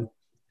started then.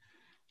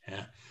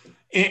 Yeah.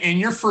 In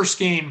your first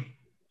game,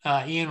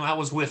 Ian, that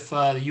was with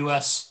the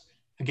U.S.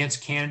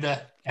 against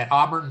Canada at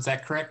Auburn. Is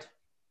that correct?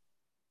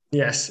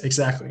 Yes,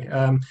 exactly.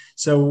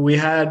 So we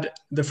had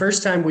the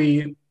first time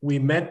we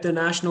met the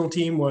national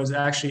team was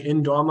actually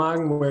in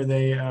Dormagen, where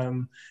they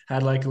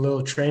had like a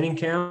little training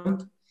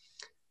camp.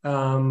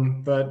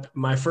 But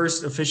my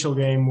first official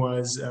game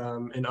was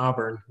in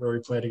Auburn, where we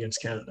played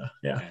against Canada.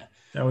 Yeah, Yeah.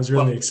 that was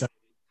Well, really exciting.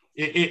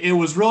 it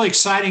was really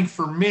exciting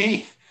for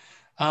me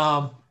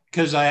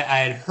because I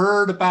had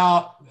heard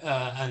about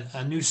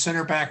a new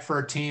center back for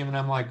our team, and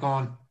I'm like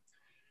going,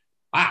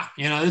 wow,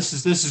 this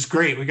is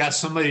great. We got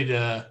somebody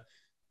to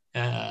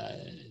uh,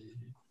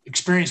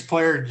 experienced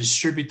player to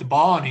distribute the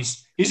ball, and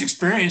he's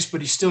experienced,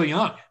 but he's still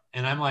young.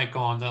 And I'm like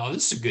going, oh,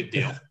 this is a good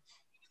deal. Yeah.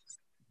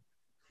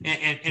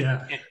 And, and,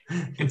 Yeah.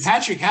 and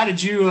Patrick, how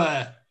did you,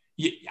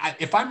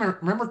 if I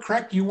remember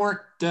correct, you weren't,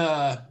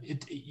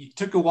 it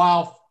took a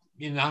while.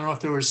 I don't know if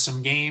there was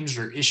some games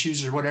or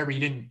issues or whatever. You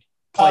didn't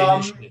play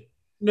initially.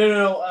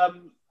 No.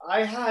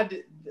 I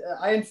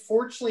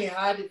unfortunately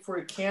had it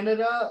for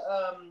Canada.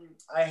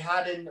 I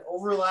had an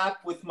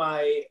overlap with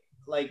my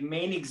like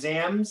main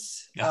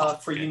exams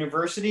for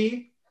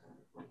university.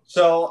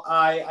 So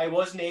I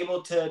wasn't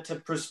able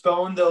to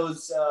postpone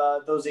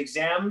those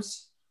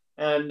exams.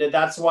 And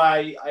that's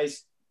why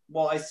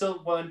I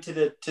still went to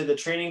the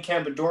training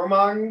camp at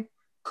Dormagen,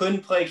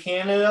 couldn't play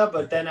Canada,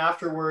 but then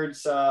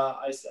afterwards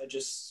I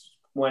just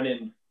went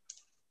in.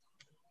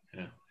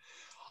 Yeah.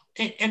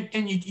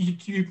 And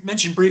you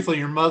mentioned briefly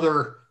your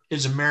mother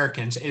is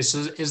American.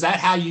 Is that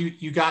how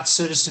you got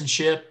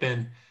citizenship?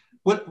 And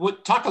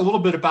what talk a little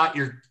bit about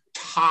your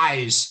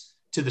ties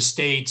to the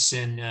States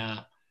and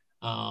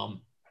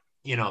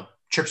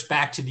trips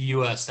back to the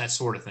U.S., that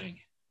sort of thing.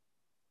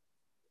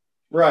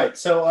 Right.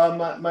 So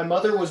my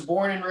mother was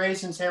born and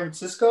raised in San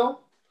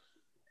Francisco,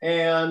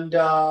 and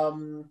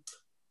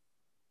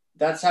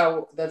that's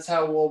how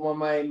well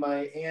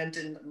my aunt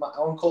and my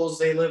uncles,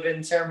 they live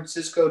in San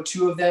Francisco.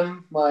 Two of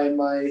them. My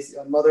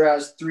mother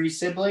has three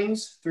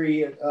siblings,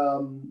 three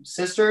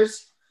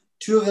sisters.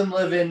 Two of them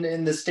live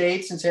in the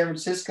States in San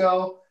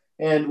Francisco,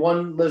 and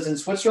one lives in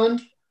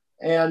Switzerland.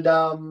 And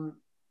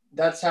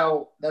that's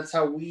how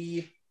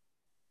we.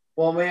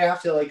 Well, maybe I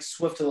have to like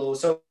swift a little.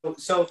 So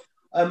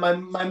my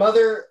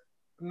mother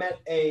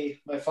met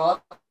my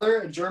father,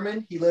 a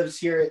German. He lives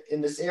here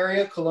in this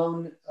area,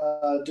 Cologne,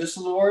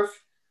 Düsseldorf.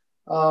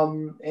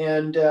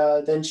 And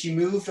then she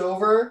moved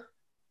over.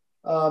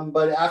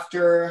 But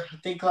after I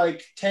think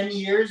like 10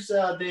 years,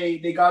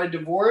 they got a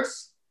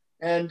divorce.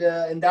 And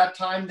in that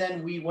time,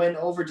 then we went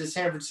over to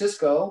San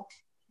Francisco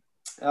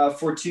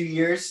for 2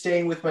 years,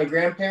 staying with my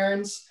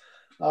grandparents.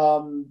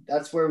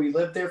 That's where we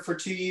lived there for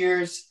 2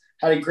 years.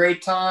 Had a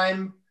great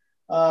time.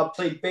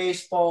 Played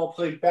baseball,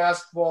 played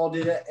basketball,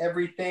 did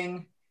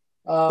everything.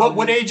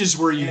 What ages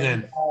were you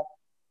then?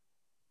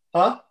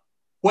 Huh?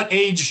 What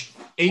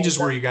ages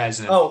were you guys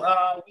then?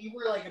 We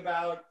were like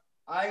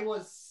I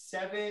was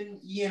 7,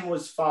 Ian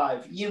was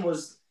 5. Ian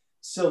was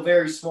still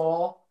very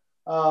small.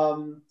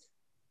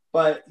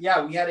 But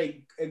yeah, we had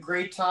a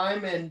great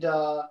time. And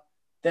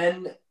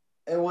then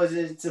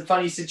it's a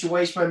funny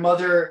situation. My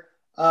mother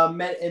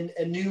met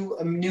a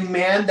new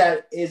man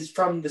that is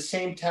from the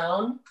same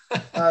town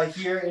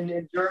here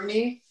in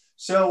Germany.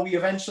 So we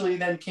eventually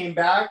then came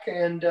back,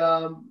 and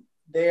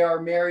they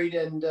are married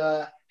and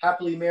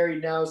happily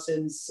married now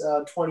since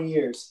 20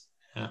 years.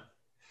 Yeah.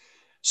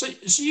 So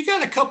you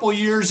got a couple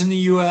years in the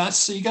U.S.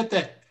 So you got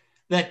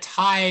that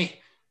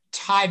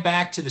tie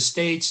back to the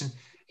States, and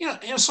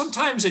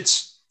sometimes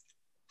it's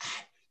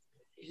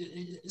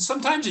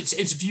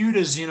viewed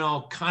as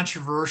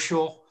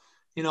controversial.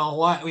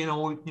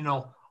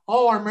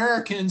 Our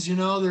Americans,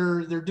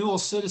 they're dual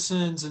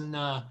citizens, and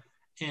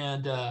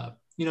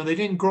they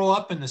didn't grow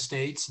up in the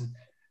States. And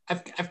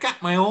I've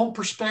got my own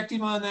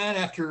perspective on that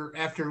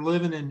after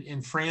living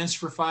in France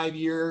for 5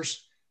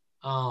 years.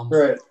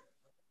 Right.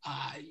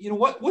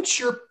 What's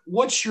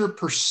your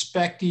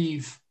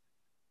perspective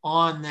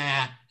on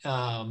that?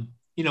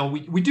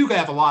 We do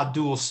have a lot of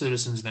dual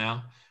citizens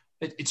now.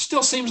 It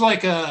still seems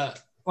like an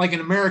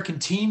American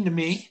team to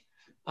me.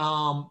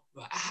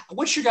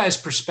 What's your guys'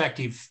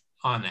 perspective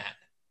on that?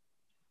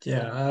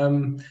 Yeah,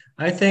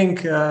 I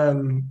think,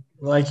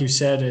 like you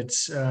said,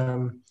 it's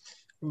a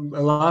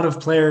lot of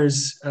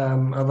players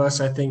of us,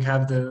 I think,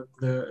 have the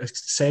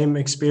same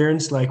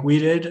experience like we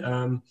did.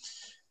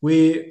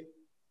 We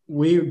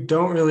we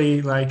don't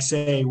really like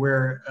say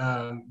we're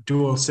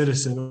dual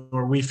citizen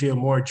or we feel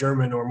more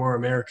German or more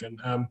American.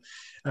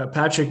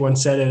 Patrick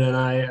once said it, and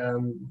I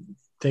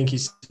think he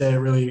said it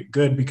really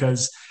good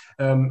because,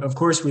 of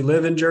course, we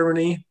live in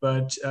Germany,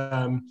 but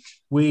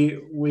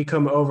we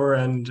come over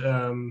and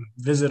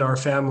visit our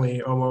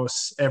family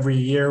almost every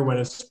year when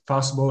it's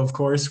possible, of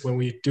course, when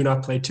we do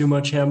not play too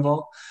much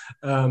handball.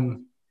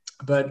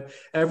 But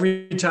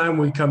every time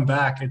we come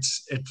back,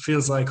 it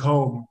feels like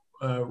home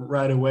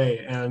right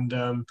away, and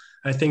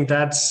I think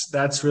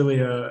that's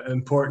really an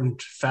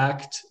important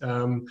fact,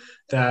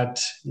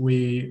 that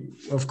we,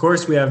 of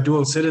course, we have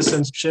dual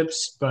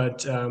citizenships,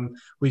 but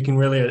we can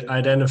really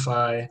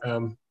identify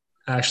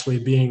actually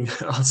being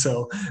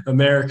also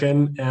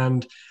American,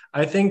 and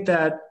I think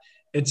that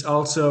it's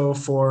also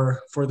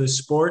for the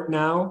sport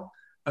now.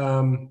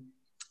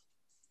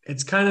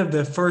 It's kind of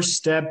the first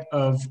step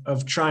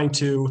of trying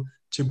to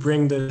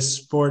bring this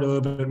sport a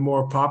little bit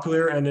more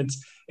popular, and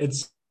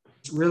it's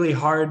really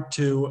hard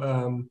to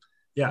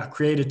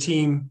create a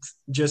team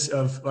just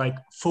of like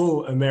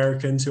full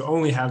Americans who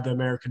only have the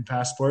American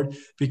passport,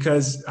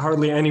 because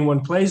hardly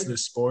anyone plays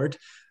this sport.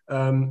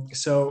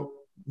 So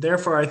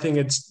therefore, I think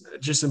it's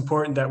just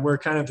important that we're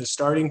kind of the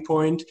starting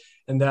point,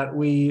 and that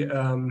we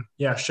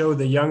show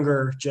the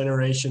younger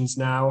generations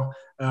now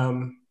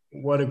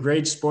what a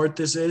great sport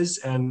this is,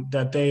 and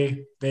that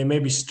they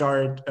maybe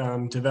start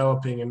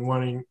developing and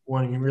wanting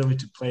really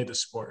to play the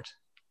sport.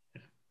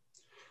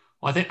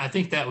 Well, I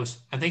think that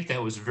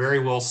was very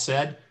well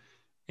said.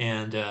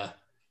 And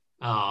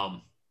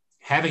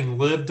having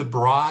lived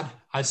abroad,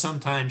 I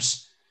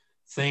sometimes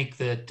think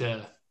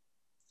that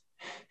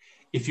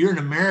if you're an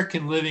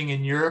American living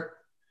in Europe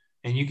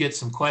and you get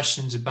some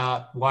questions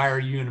about why are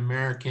you an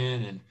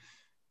American, and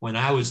when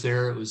I was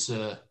there, it was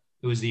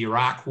the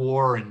Iraq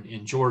War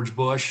and George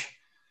Bush.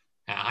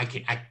 I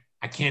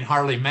can't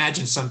hardly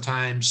imagine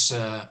sometimes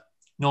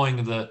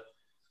knowing the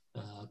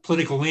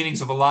political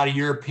leanings of a lot of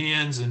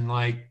Europeans, and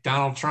like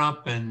Donald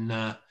Trump,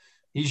 and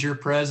he's your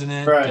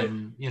president. Right.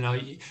 And,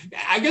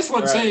 I guess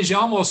what I'm saying is you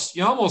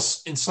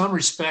almost in some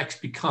respects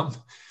become,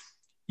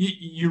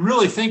 you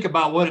really think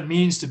about what it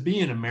means to be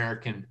an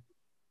American,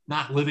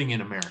 not living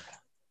in America.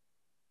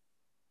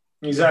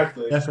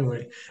 Exactly.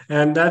 Definitely.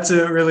 And that's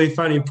a really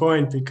funny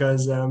point,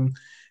 because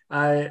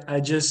I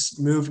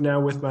just moved now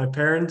with my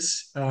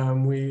parents.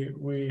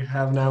 We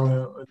have now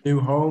a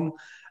new home.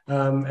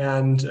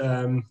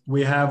 And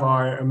we have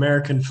our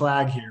American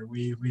flag here.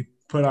 We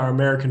put our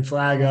American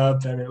flag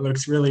up, and it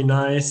looks really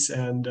nice.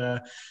 And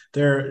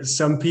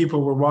some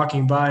people were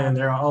walking by, and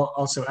they're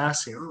also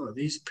asking, "Oh,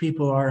 these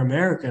people are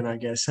American, I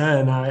guess." Huh?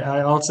 And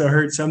I also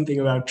heard something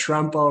about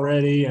Trump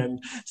already,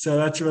 and so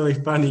that's really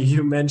funny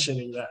you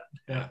mentioning that.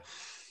 Yeah,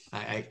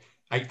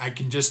 I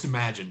can just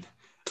imagine.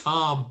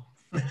 Well,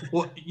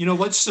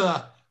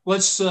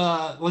 let's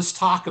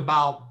talk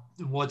about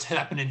what's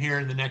happening here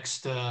in the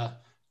next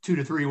 2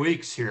 to 3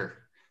 weeks here.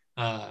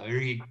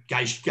 You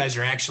guys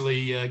are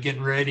actually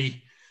getting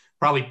ready,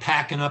 probably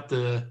packing up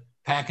the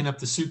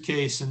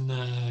suitcase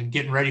and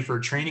getting ready for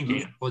a training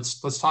camp.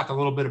 Let's talk a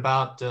little bit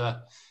about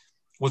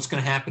what's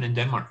going to happen in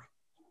Denmark.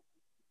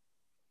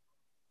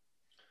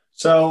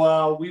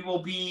 So we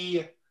will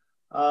be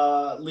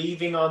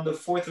leaving on the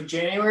 4th of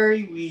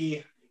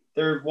January.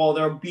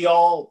 There'll be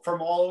all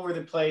from all over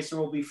the place, and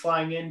we'll be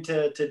flying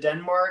into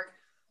Denmark.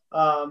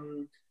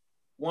 1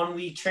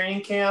 week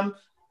training camp,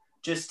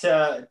 just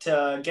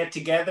to get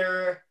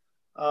together,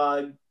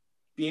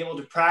 be able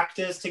to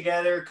practice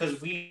together, because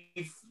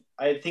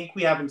I think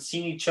we haven't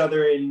seen each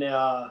other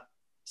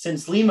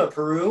since Lima,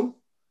 Peru,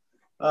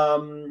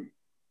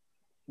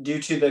 due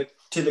to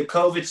the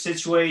COVID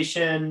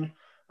situation.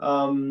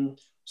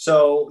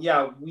 So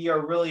yeah, we are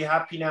really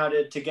happy now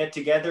to get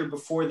together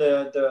before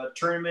the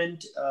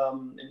tournament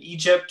in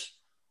Egypt,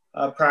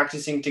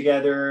 practicing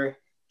together,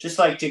 just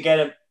like to get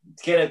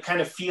a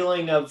kind of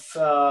feeling of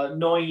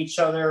knowing each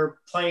other,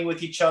 playing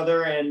with each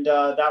other, and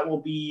that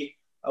will be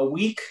a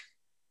week.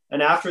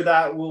 And after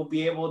that, we'll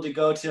be able to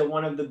go to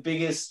one of the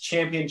biggest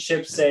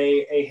championships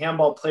a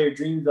handball player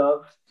dreams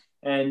of.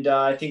 And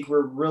I think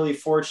we're really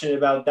fortunate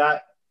about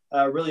that,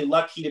 really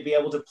lucky to be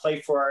able to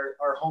play for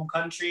our home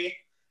country.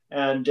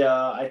 And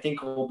I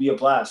think it will be a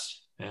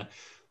blast. Yeah.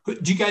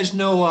 Do you guys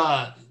know,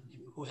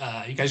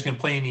 you guys going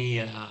to play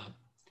any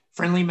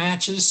friendly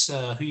matches?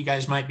 Who you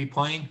guys might be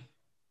playing?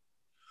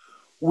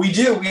 We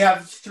do. We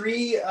have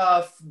 3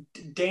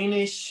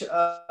 Danish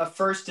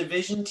first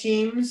division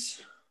teams.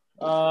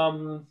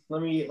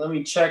 Let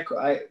me check.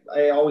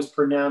 I always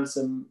pronounce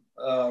them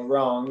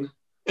wrong.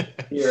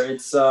 Here,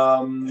 it's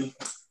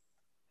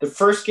the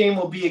first game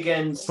will be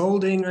against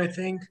Holding, I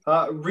think.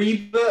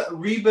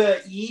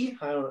 Reba E.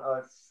 I don't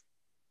know.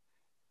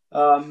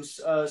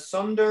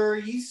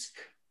 Sunderysk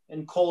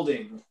and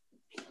Kolding.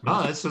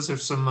 No, those are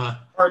some.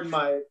 Pardon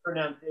my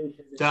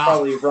pronunciation. It's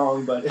probably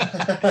wrong, but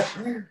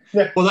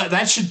well,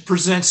 that should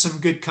present some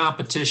good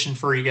competition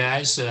for you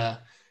guys.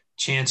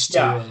 Chance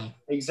to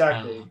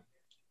exactly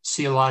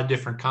see a lot of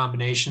different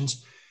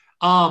combinations.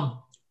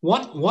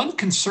 One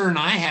concern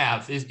I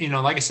have is,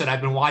 like I said,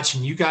 I've been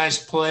watching you guys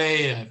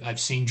play. I've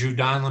seen Drew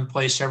Donlan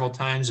play several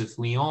times with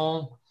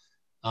Lyon.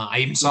 I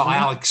even saw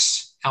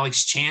Alex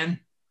Chan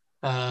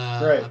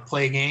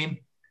play a game.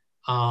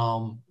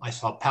 I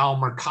saw Paul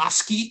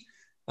Markowski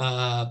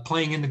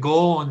playing in the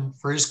goal and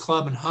for his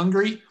club in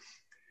Hungary.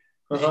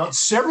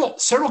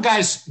 Several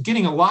guys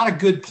getting a lot of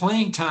good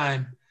playing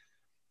time,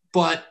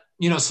 but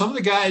some of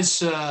the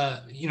guys,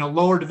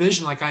 lower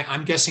division, like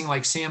I'm guessing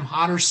like Sam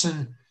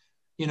Hodderson,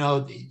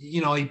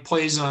 he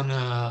plays on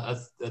a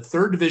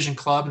third division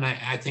club, and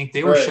I think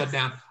they were shut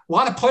down. A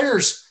lot of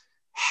players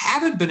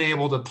haven't been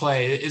able to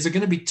play. Is it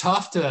going to be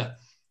tough to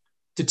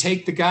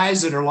take the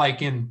guys that are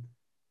like in,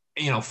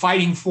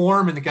 fighting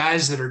form, and the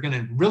guys that are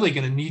really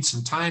going to need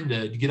some time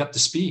to get up to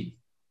speed?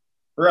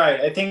 Right.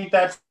 I think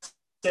that's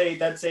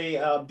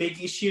a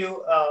big issue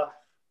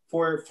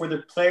for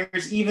the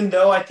players, even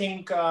though I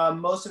think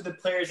most of the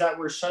players that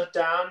were shut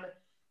down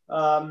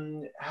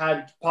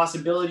had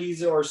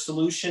possibilities or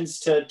solutions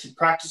to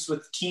practice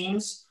with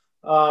teams.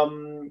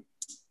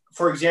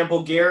 For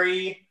example,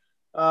 Gary's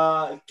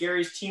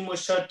team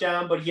was shut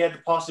down, but he had the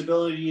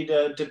possibility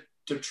to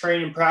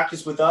train and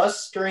practice with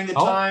us during the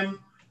time.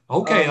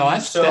 Okay,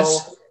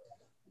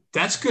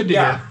 that's good to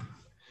hear.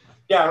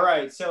 Yeah,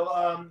 right.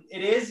 So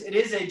it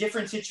is a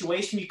different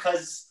situation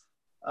because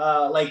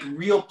like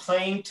real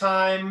playing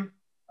time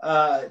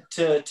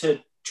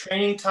to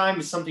training time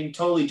is something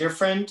totally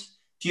different.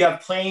 If you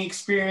have playing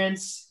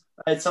experience,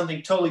 it's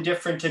something totally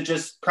different to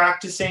just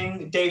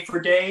practicing day for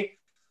day.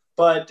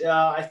 But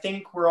I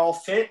think we're all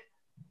fit.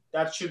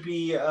 That should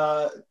be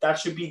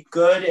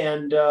good,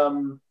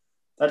 and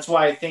that's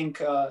why I think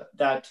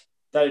that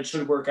it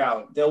should work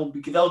out.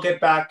 They'll get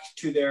back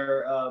to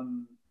their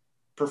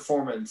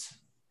performance.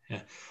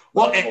 Yeah.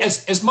 Well,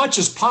 as much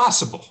as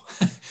possible.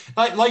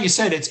 like you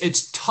said,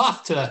 it's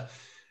tough to.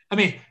 I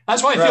mean,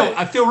 that's why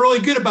I feel really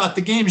good about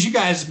the games you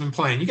guys have been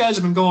playing. You guys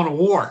have been going to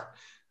war.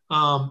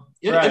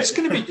 It's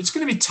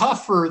gonna be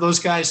tough for those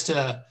guys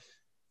to,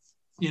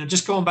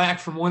 just going back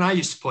from when I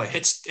used to play.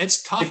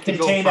 It's tough to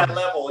contain that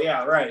level.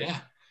 Yeah, right.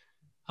 Yeah.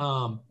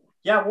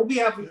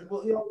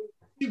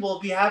 We'll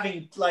be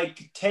having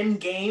like 10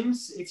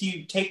 games. If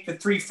you take the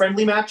 3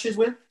 friendly matches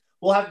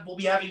we'll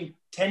be having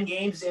 10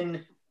 games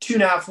in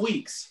 2.5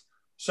 weeks.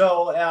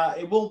 So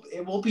it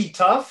will be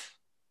tough.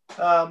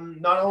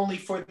 Not only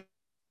for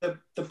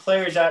the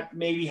players that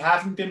maybe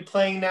haven't been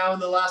playing now in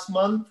the last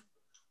month,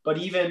 but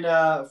even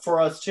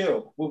for us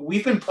too.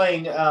 We've been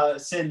playing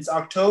since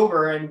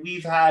October, and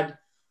we've had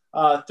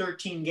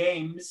 13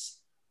 games.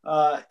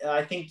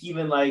 I think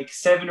even like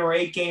 7 or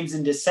 8 games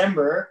in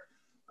December.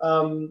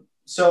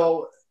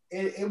 So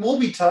it will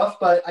be tough,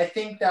 but I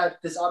think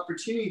that this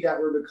opportunity that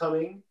we're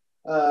becoming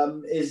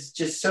is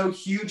just so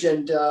huge,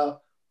 and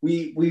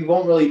we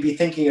won't really be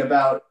thinking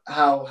about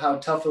how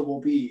tough it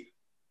will be.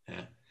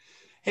 Yeah.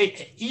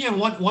 Hey, Ian,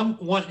 one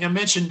I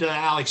mentioned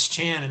Alex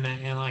Chan,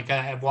 and like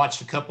I've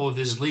watched a couple of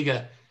his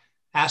Liga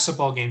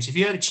basketball games. Have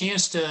you had a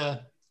chance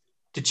to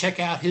check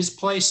out his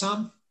play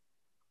some?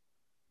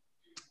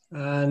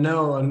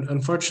 No,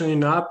 unfortunately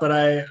not. But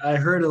I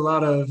heard a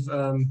lot of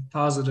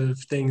positive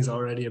things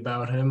already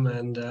about him,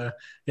 and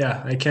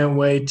I can't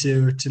wait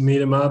to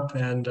meet him up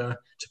and to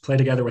play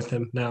together with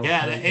him now.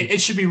 Yeah, it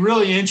should be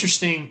really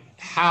interesting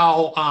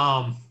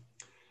how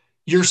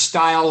your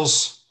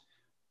styles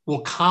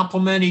will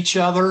complement each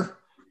other,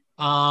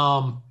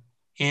 and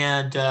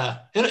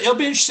it'll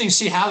be interesting to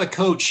see how the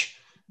coach,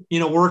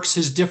 works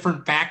his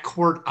different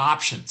backcourt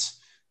options.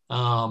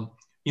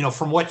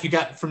 From what you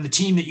got from the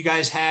team that you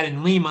guys had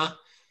in Lima,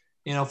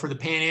 for the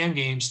Pan Am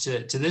games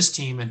to this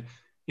team, and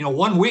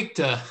 1 week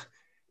to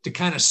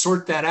kind of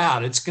sort that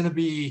out. It's going to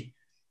be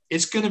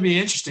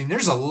interesting.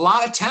 There's a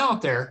lot of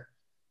talent there.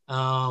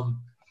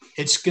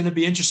 It's going to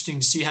be interesting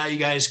to see how you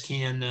guys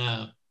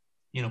can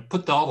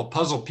put all the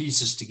puzzle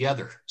pieces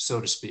together,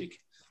 so to speak.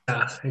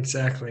 Yeah,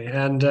 exactly.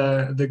 And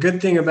the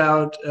good thing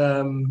about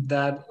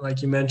that,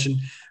 like you mentioned,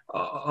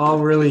 all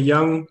really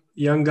young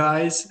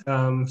guys.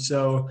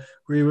 So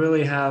we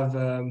really have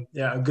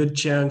a good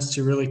chance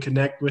to really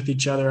connect with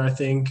each other, I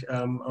think,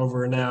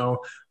 over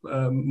now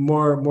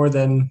more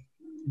than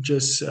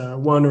just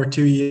 1 or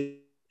 2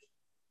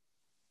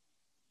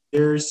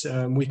 years.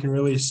 We can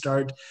really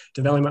start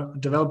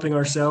developing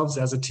ourselves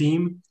as a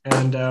team,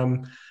 and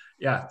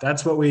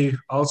that's what we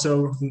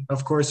also,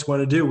 of course,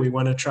 want to do. We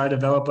want to try to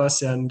develop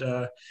us and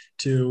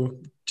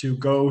to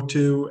go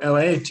to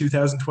LA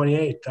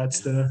 2028.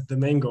 That's the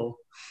main goal.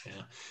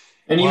 Yeah.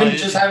 And even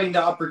just having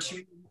the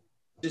opportunity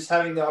just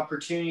having the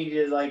opportunity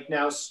to like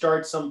now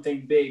start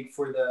something big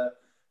for the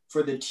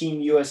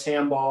Team US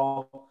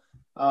handball.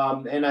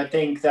 And I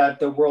think that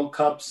the World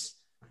Cups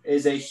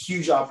is a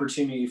huge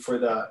opportunity for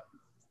that.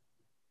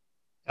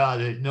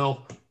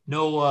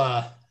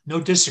 No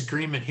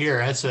disagreement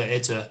here. It's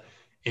a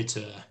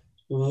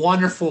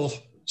wonderful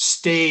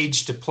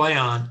stage to play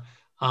on.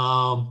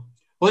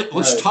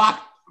 Let's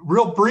talk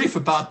real brief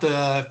about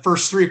the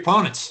first three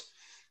opponents.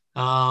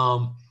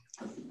 Right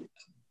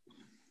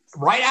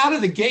out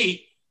of the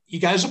gate, you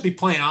guys will be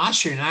playing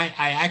Austria. And I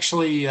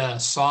actually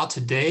saw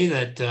today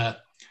that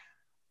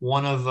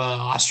one of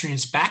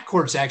Austrian's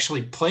backcourts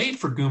actually played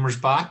for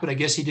Gummersbach, but I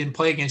guess he didn't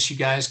play against you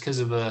guys because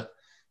of an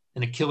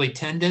Achilles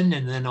tendon.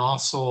 And then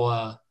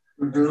also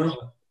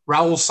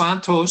Raul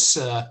Santos,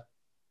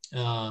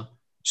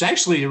 who's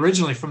actually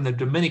originally from the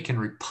Dominican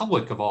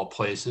Republic of all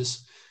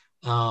places.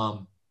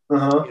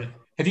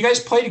 Have you guys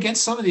played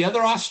against some of the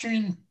other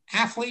Austrian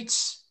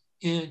athletes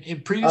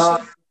in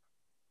previously?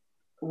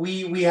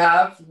 We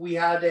had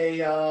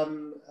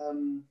an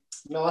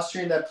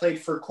Austrian that played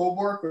for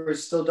Coburg, or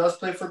still does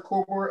play for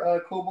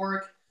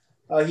Coburg.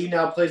 He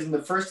now plays in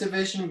the first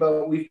division,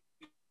 but we've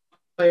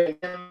played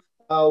him.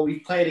 We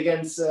played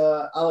against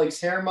Alex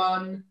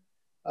Herrmann.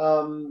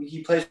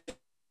 He plays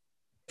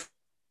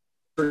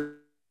for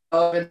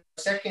the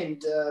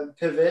second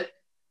pivot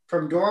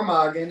from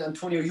Dormagen,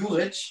 Antonio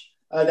Juric.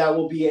 That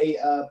will be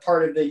a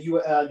part of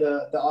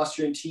the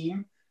Austrian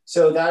team.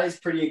 So that is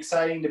pretty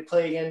exciting to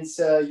play against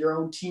your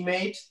own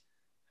teammate.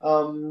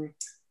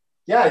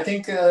 I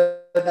think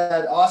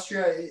that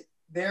Austria,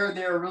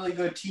 they're a really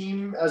good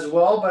team as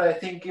well. But I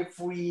think if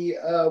we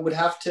would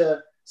have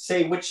to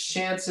say which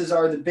chances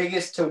are the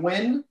biggest to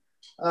win,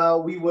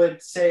 we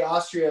would say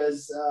Austria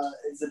is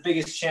the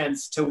biggest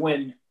chance to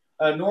win.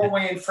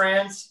 Norway and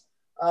France,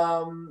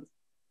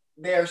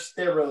 they're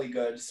really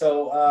good.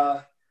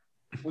 So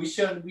we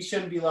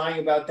shouldn't be lying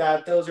about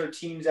that. Those are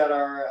teams that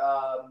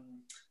are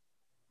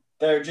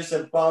just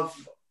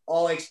above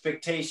all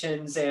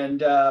expectations,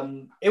 and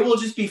it will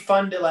just be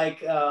fun to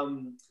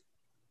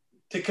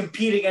to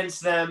compete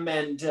against them,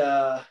 and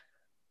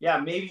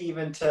maybe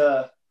even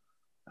to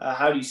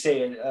how do you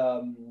say it?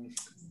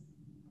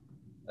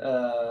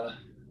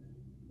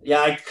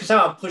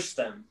 Somehow push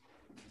them.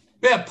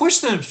 Yeah, push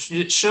them.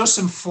 Show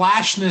some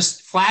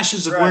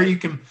flashes of where you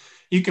can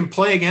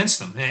play against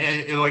them.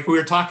 And like we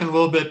were talking a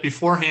little bit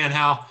beforehand,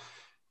 how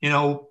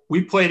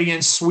we played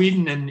against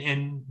Sweden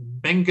and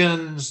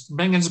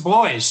Bengen's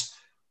boys,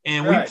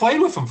 and we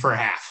played with them for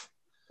half.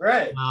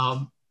 Right.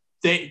 I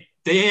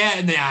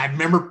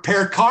remember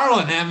Per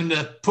Carlin having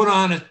to put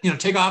on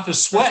take off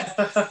his sweat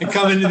and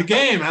come into the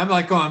game. And I'm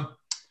like going,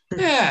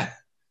 you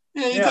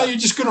thought you're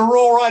just going to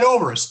roll right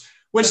over us,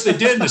 which they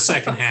did in the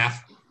second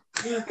half.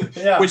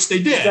 Which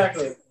they did.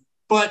 Exactly.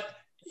 But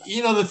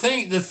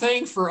the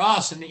thing for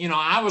us, and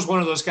I was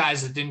one of those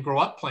guys that didn't grow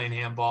up playing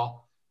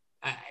handball.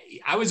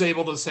 I was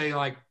able to say,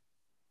 like,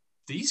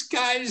 these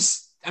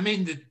guys, I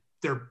mean,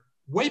 they're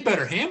way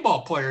better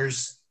handball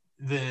players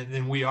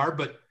than we are,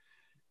 but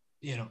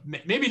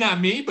maybe not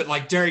me, but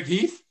like Derek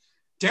Heath.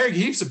 Derek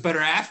Heath's a better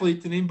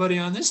athlete than anybody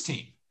on this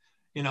team.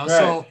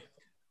 So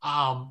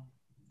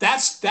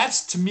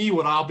that's to me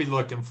what I'll be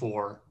looking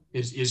for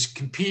is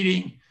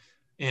competing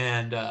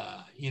and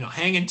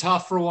hanging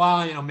tough for a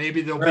while.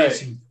 Maybe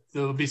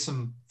there'll be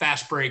some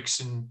fast breaks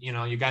and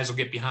you guys will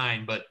get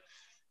behind, but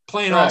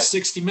playing all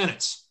 60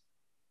 minutes.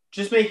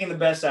 Just making the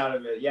best out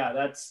of it. Yeah,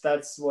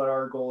 that's what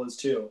our goal is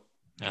too.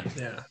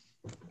 Yeah.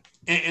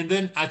 And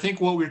then I think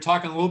what we were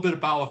talking a little bit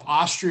about with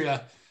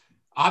Austria,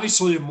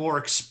 obviously a more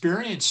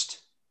experienced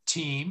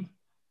team,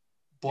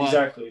 but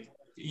exactly.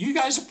 You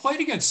guys have played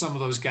against some of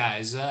those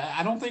guys.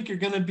 I don't think you're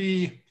not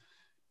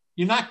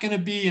going to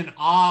be in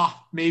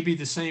awe maybe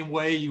the same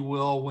way you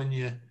will when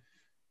you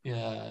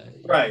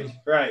Right.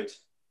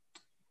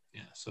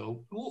 Yeah,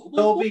 so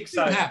we'll be excited. See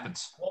what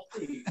happens.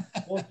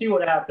 We'll see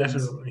what happens.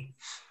 Definitely.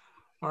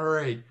 All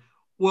right.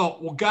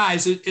 Well,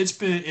 guys, it's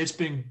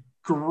been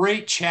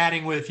great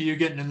chatting with you,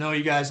 getting to know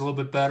you guys a little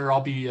bit better.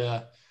 I'll be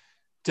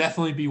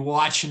definitely be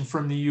watching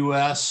from the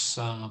U.S.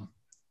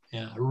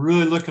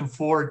 Really looking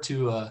forward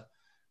to a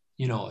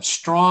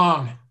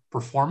strong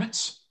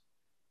performance,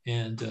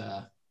 and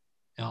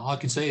all I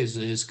can say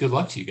is good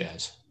luck to you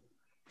guys.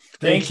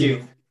 Thank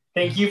you.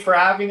 Thank you for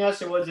having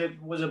us. It was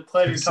a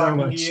pleasure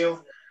talking to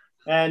you,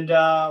 and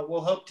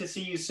we'll hope to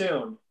see you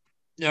soon.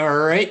 All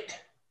right.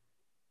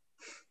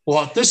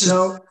 Well,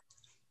 So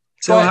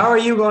how are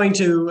you going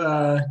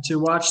to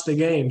watch the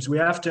games? We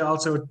have to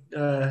also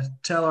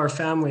tell our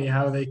family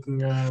how they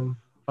can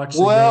watch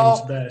the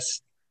games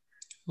best.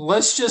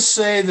 Let's just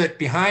say that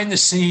behind the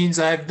scenes,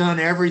 I've done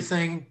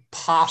everything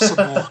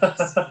possible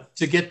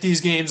to get these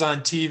games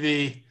on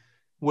TV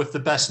with the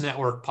best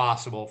network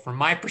possible. From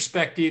my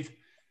perspective,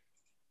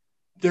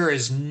 there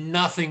is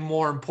nothing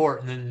more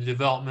important than the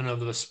development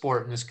of the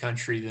sport in this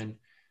country than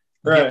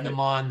getting them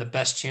on the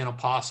best channel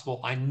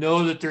possible. I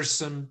know that there's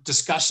some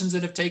discussions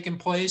that have taken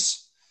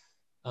place.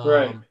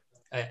 A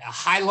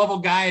high-level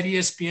guy at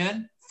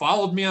ESPN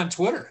followed me on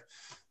Twitter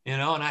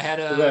and I had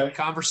a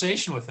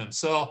conversation with him.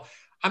 So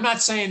I'm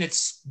not saying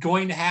it's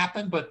going to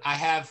happen, but I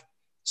have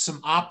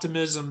some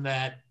optimism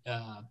that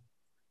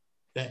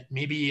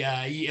maybe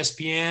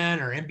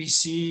ESPN or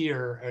NBC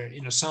or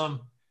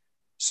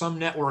some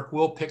network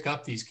will pick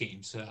up these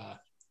games.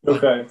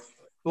 Okay.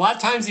 A lot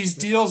of times these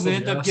deals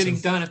end up getting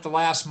done at the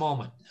last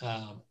moment.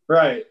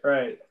 Right.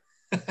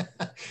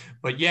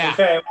 But yeah.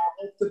 Okay, well,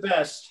 that's the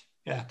best.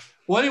 Yeah.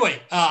 Well,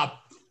 anyway,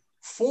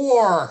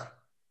 for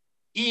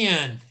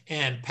Ian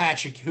and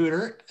Patrick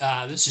Hooter,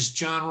 this is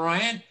John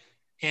Ryan,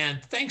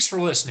 and thanks for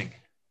listening.